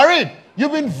 Farid,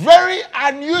 you've been very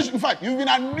unusual. In fact, you've been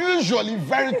unusually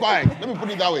very quiet. Let me put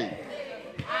it that way.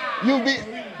 You've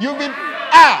been,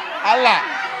 Allah.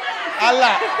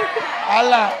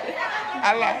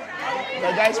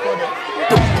 The guy's called it.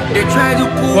 They try to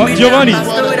pull me Giovanni. down,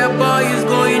 still the boy is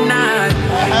going on.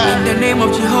 In the name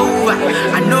of Jehovah,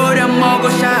 I know them all go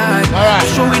shy.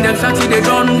 Showing them something they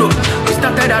don't know. We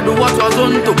started at the what was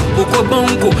on to Boko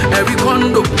Bongo, every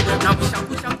condo. Now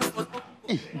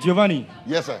Giovanni.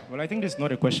 Yes, sir. Well, I think this is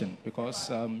not a question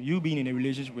because you being in a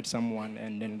relationship with someone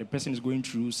and then the person is going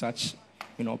through such,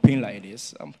 pain like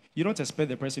this. You don't expect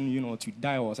the person, to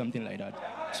die or something like that.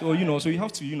 So, so you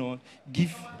have to,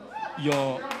 give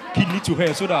your kidney to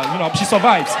her so that, she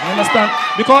survives. You understand?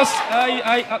 Because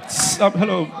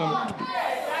hello.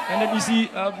 And then you see,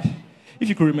 if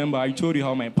you could remember, I told you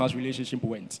how my past relationship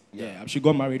went. Yeah, she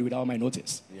got married without my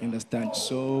notice. You understand?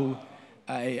 So,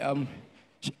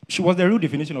 she was the real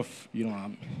definition of,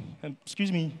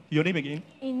 excuse me, your name again?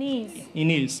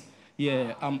 Inez.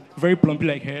 Yeah, I'm very plumpy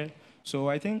like her. So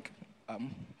I think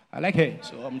I like her.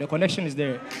 So the connection is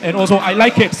there. And also, I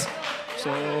like kids.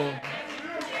 So...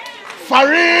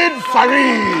 Farid.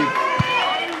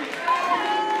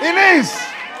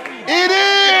 It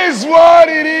is what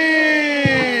it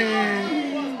is.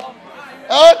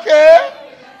 Okay.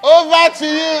 Over to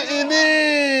you,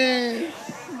 Inez.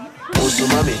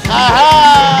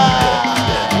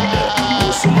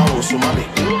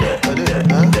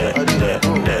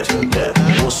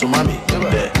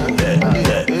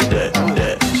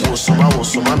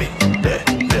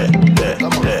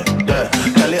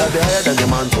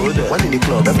 One in the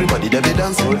club, everybody they be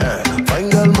dancing. Fine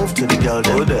girl move to the girl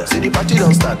there. See the party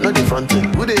don't start, not the front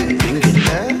end. Who they thinking?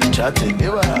 Chatting.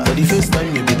 For the first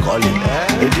time you be calling.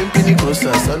 A jump in the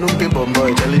closer, son of paper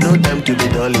boy. Tell you no time to be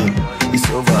darling. It's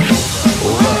over.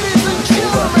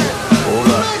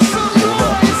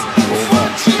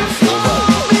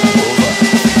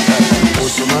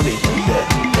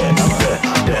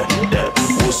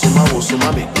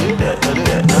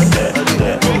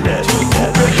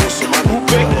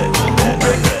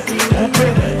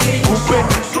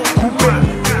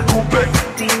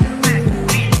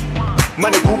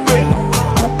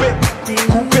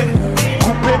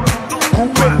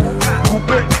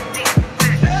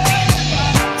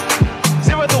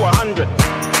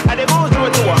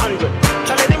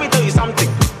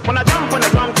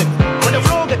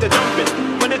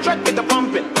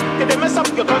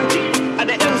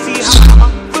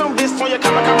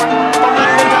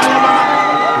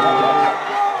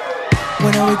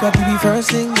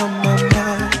 First thing on my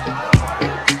mind,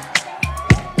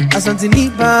 I something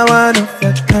need by one of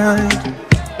that kind.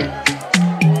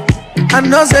 I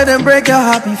know say them break your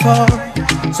heart before,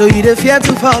 so you the fear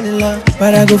to fall in love.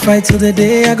 But I go fight till the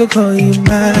day I go call you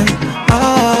mine.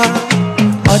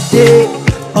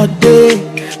 All day,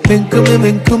 men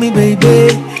come me,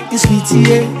 baby. You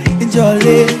sweetie, enjoy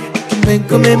it. Men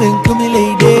come me,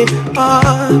 lady.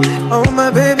 Oh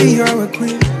my baby, you're a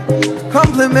queen.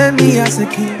 Compliment me as a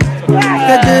king.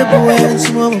 Get the boy and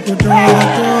small up the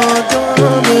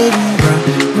door, baby.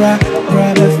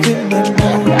 Grab a fit, man.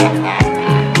 Hold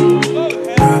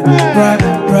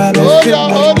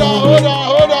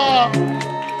on.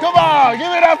 Come on,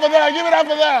 give it up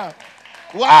for that.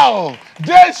 Wow,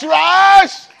 this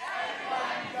rush.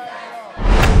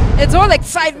 It's all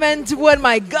excitement when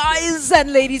my guys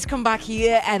and ladies come back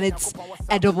here and it's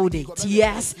a double date.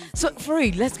 Yes. So,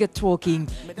 Farid, let's get talking.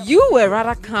 You were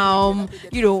rather calm.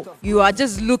 You know, you are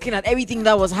just looking at everything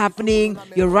that was happening.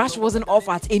 Your rush wasn't off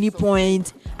at any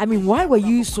point. I mean, why were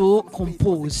you so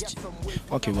composed?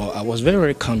 Okay, well, I was very,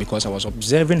 very calm because I was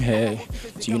observing her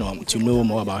to, to know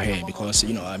more about her because,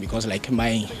 because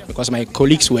my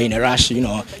colleagues were in a rush,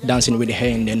 dancing with her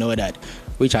and then all that,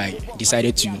 which I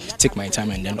decided to take my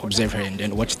time and then observe her and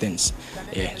then watch things.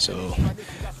 Yeah, so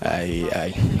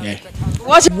yeah.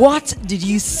 What did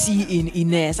you see in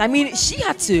Ines? I mean, she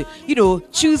had to,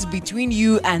 choose between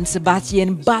you and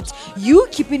Sebastian, but you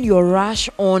keeping your rush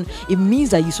on, it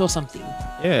means that you saw something.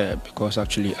 Yeah, because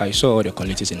actually I saw all the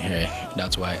qualities in her.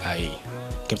 That's why I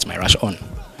kept my rush on.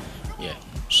 Yeah,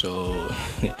 so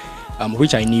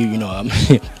which I knew,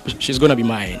 she's gonna be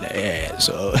mine. Yeah,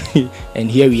 so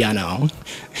and here we are now.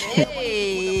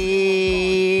 Hey,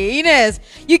 Ines,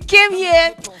 you came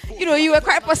here. You were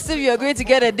quite positive you were going to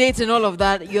get a date and all of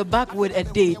that. You're back with a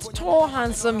date. Tall,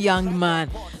 handsome young man.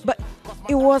 But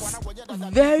it was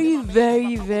very,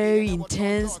 very, very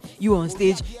intense. You on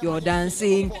stage, you're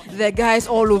dancing. The guys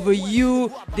all over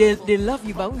you. They love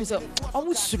you. But when you say,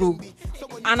 almost through.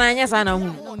 And I guess I know.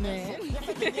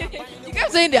 You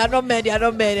kept saying they are not men, they are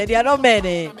not men, they are not men.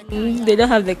 They don't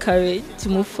have the courage to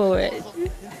move forward.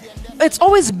 It's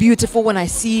always beautiful when I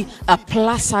see a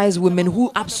plus-size women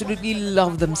who absolutely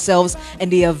love themselves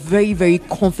and they are very, very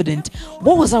confident.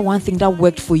 What was that one thing that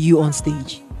worked for you on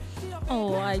stage?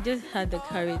 Oh, I just had the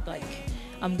courage, like,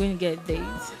 I'm going to get a date.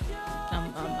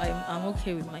 I'm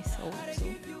okay with myself, so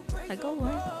I got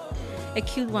one. A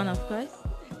cute one, of course.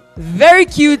 Very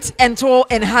cute and tall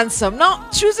and handsome. Now,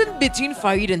 choosing between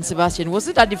Farid and Sebastian, was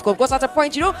it that difficult? Because at a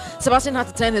point, Sebastian had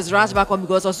to turn his rush back on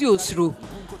because he was through.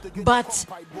 But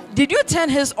did you turn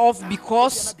his off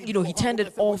because, he turned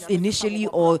it off initially,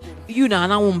 or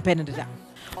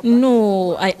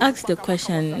No, I asked the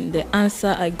question. The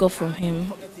answer I got from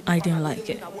him, I didn't like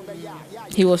it.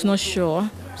 He was not sure,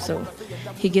 so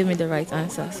he gave me the right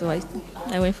answer. So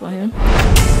I went for him.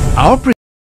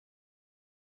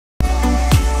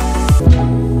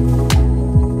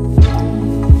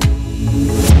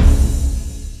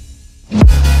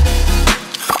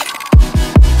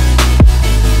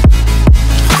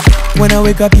 When I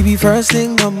wake up, you be first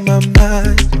thing on my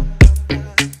mind.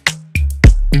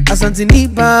 Asante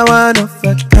Nipa, one of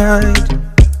a kind.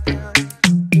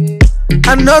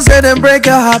 I know say them break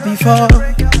your heart before,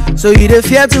 so you the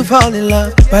fear to fall in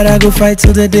love. But I go fight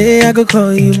till the day I go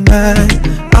call you mine.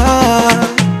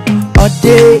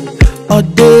 All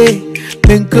day,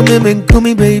 men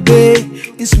come baby,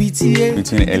 it's sweetie.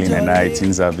 Between Ellen and I,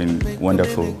 things have been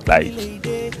wonderful, like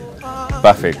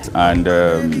perfect, and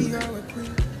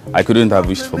I couldn't have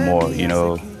wished for more.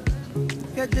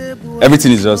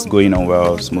 Everything is just going on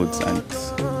well, smooth, and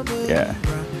yeah.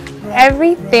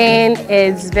 Everything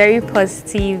is very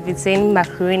positive between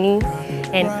Macaroni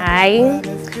and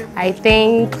I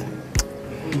think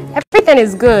everything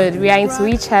is good. We are into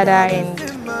each other, and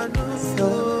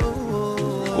so.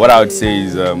 What I would say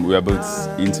is we are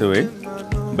both into it,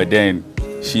 but then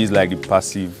she's like the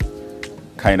passive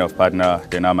kind of partner.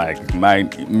 Then I'm like,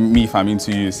 me if I'm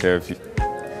into you,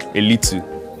 a little.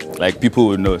 Like people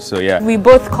will know, so yeah. We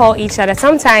both call each other.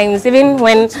 Sometimes, even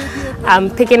when I'm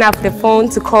picking up the phone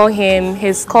to call him,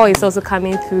 his call is also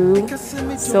coming through.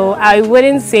 So I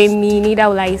wouldn't say me, neither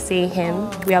will I say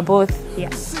him. We are both, yeah.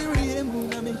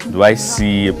 Do I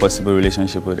see a possible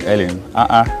relationship with Ellen?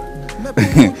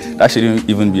 That shouldn't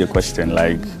even be a question.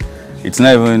 Like, it's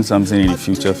not even something in the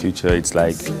future. It's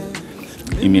like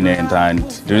imminent. And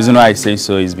the reason why I say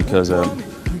so is because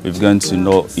we've gotten to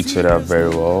know each other very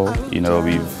well.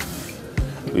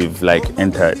 We've like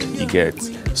entered, you get.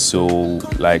 So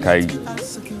like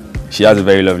she has a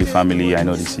very lovely family. I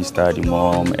know the sister, the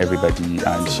mom, everybody,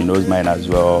 and she knows mine as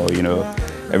well.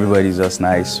 Everybody's just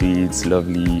nice, sweet,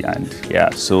 lovely, and yeah.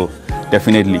 So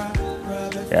definitely,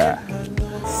 yeah.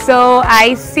 So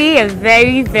I see a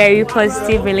very, very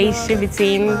positive relationship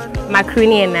between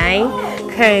Macaroni and I,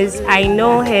 because I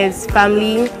know his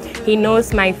family. He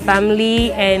knows my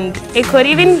family, and it could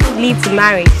even lead to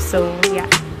marriage, so yeah.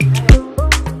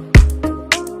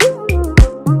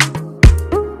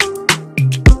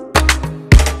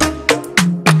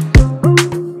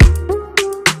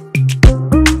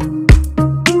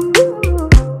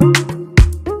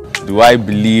 Do I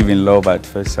believe in love at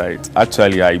first sight?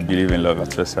 Actually, I believe in love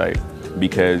at first sight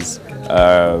because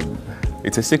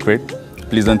it's a secret.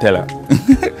 Please don't tell her.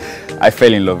 I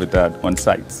fell in love with her on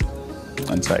sight.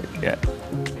 Yeah.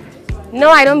 No,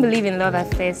 I don't believe in love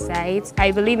at first sight.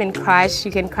 I believe in crush.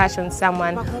 You can crush on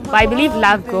someone. But I believe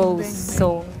love grows.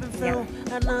 So, yeah.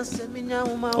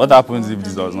 What happens if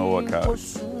this does not work out?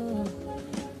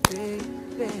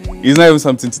 It's not even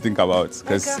something to think about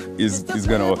because it's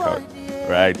going to work out,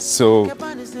 right? So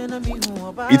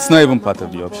it's not even part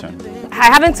of the option. I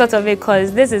haven't thought of it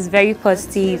because this is very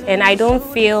positive and I don't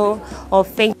feel or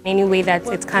think in any way that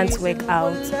it can't work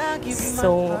out.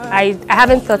 So I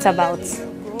haven't thought about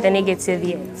the negative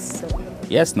yet. So.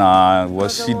 Yes, nah,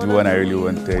 was she the one I really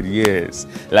wanted? Yes.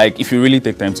 Like, if you really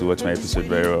take time to watch my episode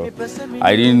very well,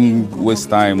 I didn't waste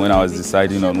time when I was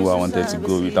deciding on who I wanted to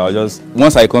go with. I was just,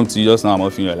 once I come to you, just now I'm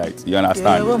offering your light. You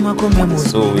understand?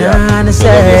 So, yeah. I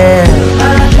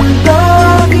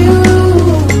love you,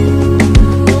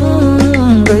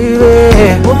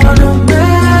 baby. Wanna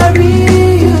marry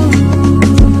you,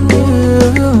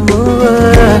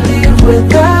 live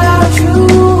without you.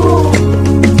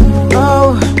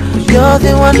 You're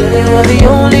the one, you're the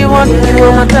only one,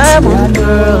 you're my diamond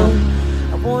girl.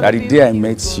 That the day I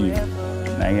met you,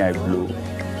 now I blow.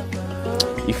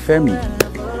 Ifemi,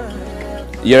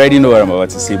 you already know what I'm about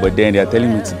to say, but then they're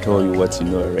telling me to tell you what you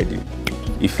know already.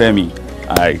 Ifemi,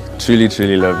 I truly,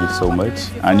 truly love you so much.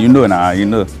 And you know now, you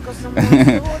know.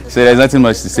 So there's nothing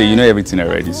much to say, you know everything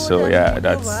already. So yeah,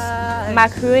 that's...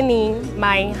 Macaroni,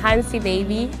 my handsy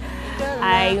baby.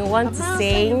 I want to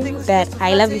say that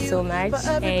I love you so much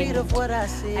and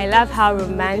I love how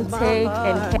romantic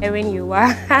and caring you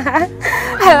are.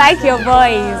 I like your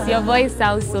voice. Your voice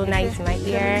sounds so nice in my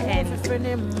ear and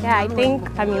yeah, I think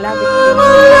I'm in love with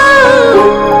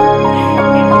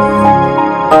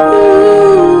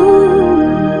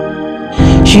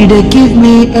you. She did give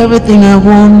me everything I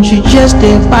want. She just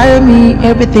did buy me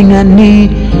everything I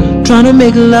need. Trying to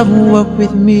make love work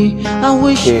with me. I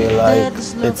wish like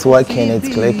it's working, it's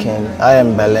clicking. I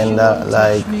am Belinda,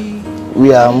 like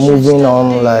we are moving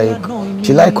on. Like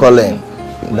she like calling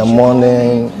in the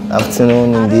morning,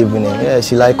 afternoon, in the evening. Yeah,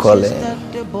 she like calling.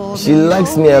 She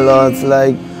likes me a lot.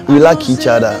 Like we like each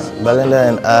other. Belinda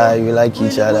and I, we like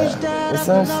each other.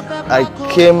 Since I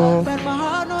came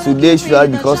today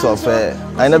because of her,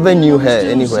 I never knew her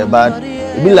anywhere, but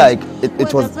it be like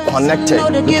it was connected.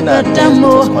 Looking at it, it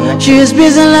was connected. She is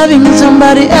busy loving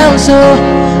somebody else, so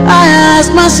I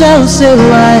ask myself, say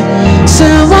why? Say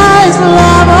why is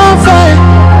love on fire?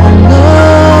 Oh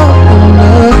love, oh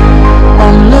love,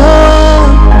 oh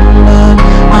love.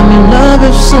 I'm in love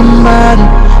with somebody,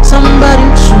 somebody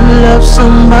to love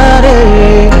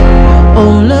somebody.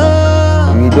 Oh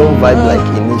love. We don't vibe like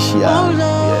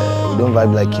initial. Don't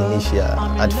vibe like initial.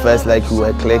 At first, like we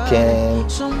were clicking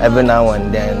every now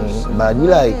and then, but we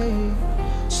like,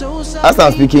 as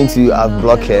I'm speaking to you, I've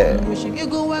blocked her.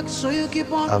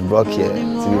 I've blocked her,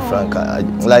 to be frank.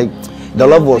 Like the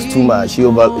love was too much. She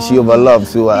overloved,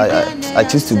 so I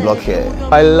choose to block her.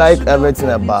 I like everything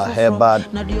about her, but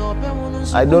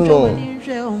I don't know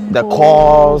the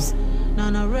calls.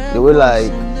 They were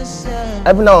like.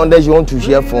 Every now and then she wants to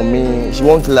hear from me. She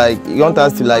wants to you want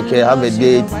us to have a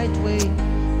date.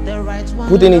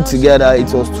 Putting it together,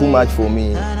 it was too much for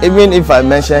me. Even if I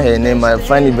mention her name, I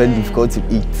find it very difficult to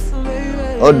eat.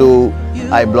 Although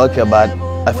I block her, but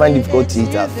I find it difficult to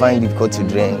eat, I find it difficult to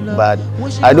drink. But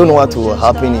I don't know what will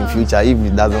happen in future if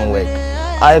it doesn't work.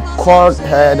 I called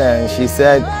her and she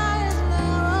said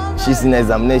she's in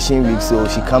examination week, so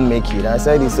she can't make it. I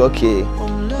said it's okay.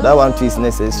 That one too is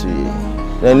necessary.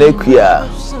 Then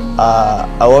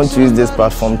I want to use this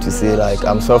platform to say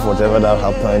I'm sorry for whatever that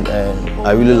happened and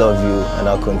I really love you and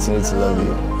I'll continue to love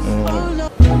you.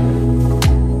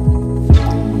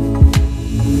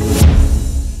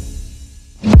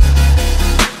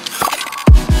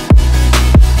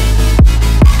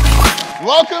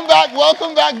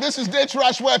 Welcome back. This is Day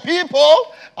Trash where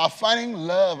people are finding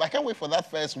love. I can't wait for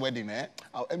that first wedding, eh?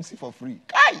 I'll MC for free.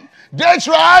 Hi! Day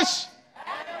Trash!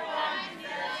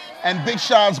 And big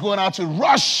shouts going out to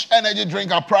Rush Energy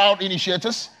Drink, our proud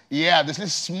initiators. Yeah, this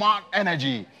is Smart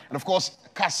Energy. And of course,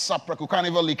 Casa Preco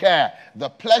Carnival Liqueur. The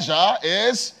pleasure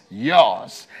is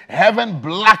yours. Heaven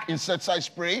Black insecticide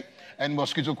spray and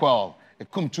mosquito coil.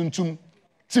 Kum tum tum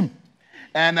tim.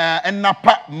 And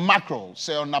Napa mackerel.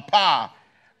 So Napa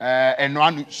and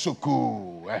Ranu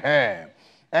Suku.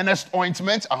 NS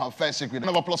Ointment, our first secret.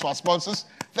 Another applause for our sponsors.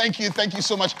 Thank you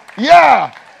so much.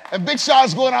 Yeah! A big shout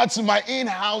is going out to my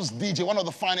in-house DJ, one of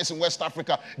the finest in West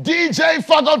Africa, DJ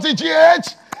Faculty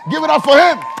GH. Give it up for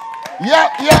him.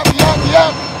 Yep.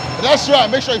 That's right.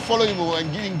 Make sure you follow him and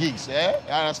give him gigs. Yeah,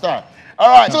 you understand? All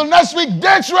right. Till next week,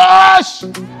 Day Trash.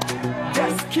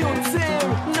 Just cute too.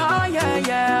 No,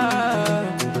 yeah.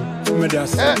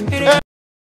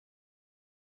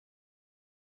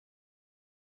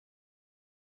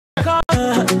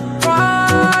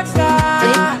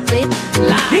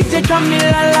 DJ come me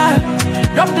la la,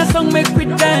 drop the song make we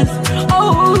dance.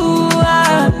 Oh,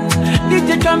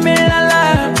 DJ come me la la,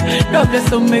 drop the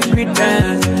song make we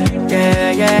dance.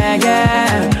 Yeah, yeah,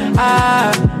 yeah.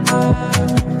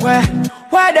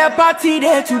 Where the party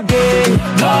there today?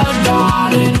 No,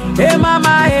 darling. Hey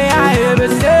mama, hey I ever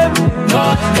say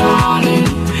no, darling.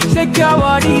 Shake your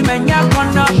body, man, you're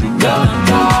gonna sugar,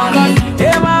 darling.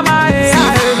 Hey mama, hey I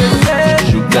ever say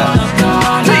sugar,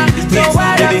 darling. So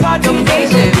where the party there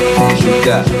today?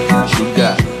 Sugar,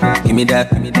 give me that,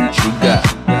 sugar,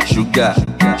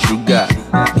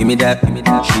 give me that, sugar,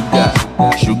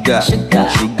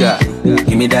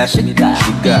 give me that, sugar,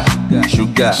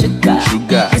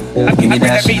 give me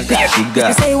that, sugar.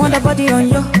 You say you want a body on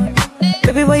you,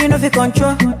 baby boy you know if you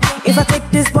control. If I take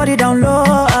this body down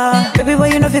low, baby boy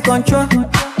you know if you control.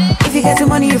 If you get the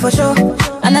money you for sure,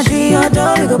 and I see your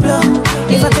door we go blow.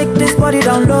 If I take this body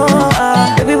down low,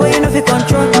 baby boy you know if you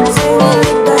control. Say you want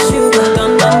lick that sugar,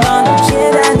 dun dun dun.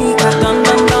 Share that nigga, dun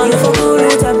dun dun. You for cool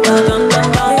it up, dun dun dun.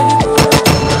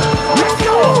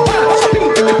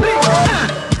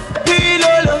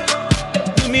 Pilolo,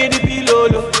 give me the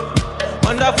pilolo.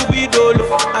 Wonderful pilolo,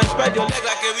 and spread your leg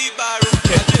like a wheelbarrow.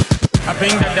 I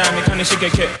bring that down, me kinda shake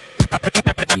it. I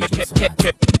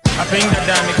bring that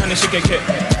down, me kinda shake it.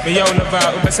 Me yo love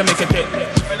out, but some make it.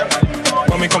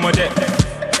 When me come with it,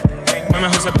 when me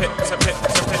who's a pit.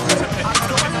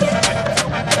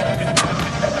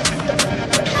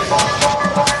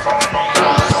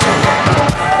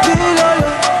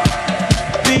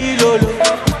 Pilolo,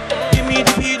 give me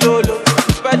the pilolo.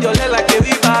 Spread your leg like a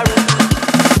wheelbarrow.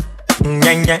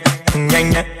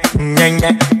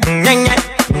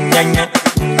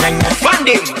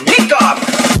 Monday, pick up.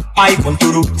 I come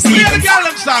to see the girl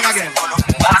song again.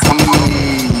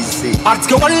 Ask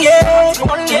you one year.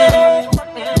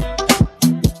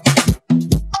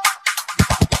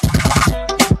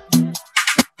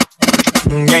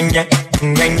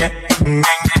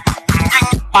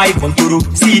 I want to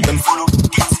see them follow,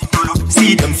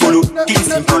 see them follow,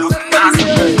 follow.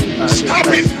 Stop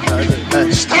it!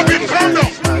 Stop it,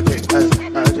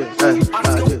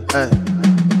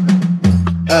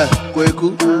 Kweku,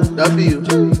 W,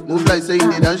 move like say you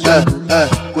need a shot.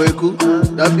 Kweku,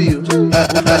 W, move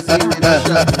like say you need a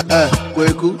shot.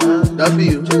 Kweku,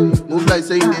 W, move like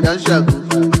say you need a shot.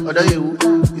 Other you,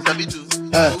 it's a bit too.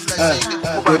 Move like say you need a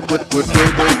shot.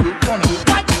 Kweku,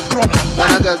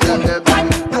 Managa stand there.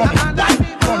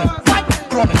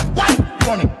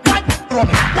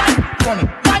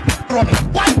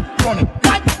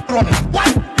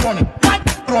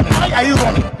 Are you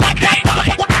running?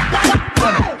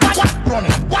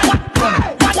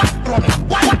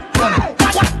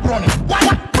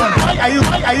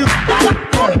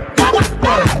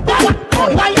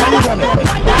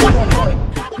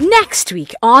 Next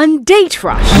week on Date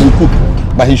Rush. You cook,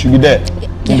 but he should be there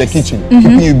in the kitchen,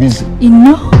 keeping you busy. You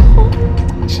know?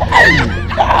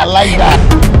 I like that.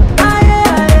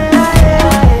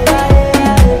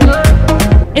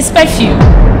 It's perfume.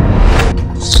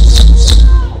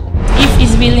 If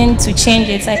he's willing to change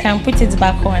it, I can put it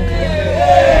back on.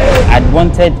 I'd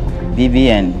wanted Bibi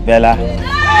and Bella to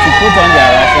put on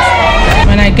their rashes.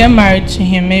 When I get married to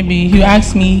him, maybe he'll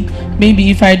ask me, maybe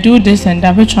if I do this and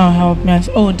that, which one will help me? I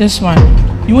say, oh, this one.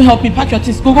 You will help me pack your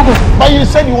things. Go, go, go. But you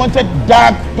said you wanted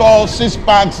dark, tall, 6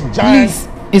 packs, giants. Please,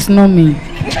 it's not me.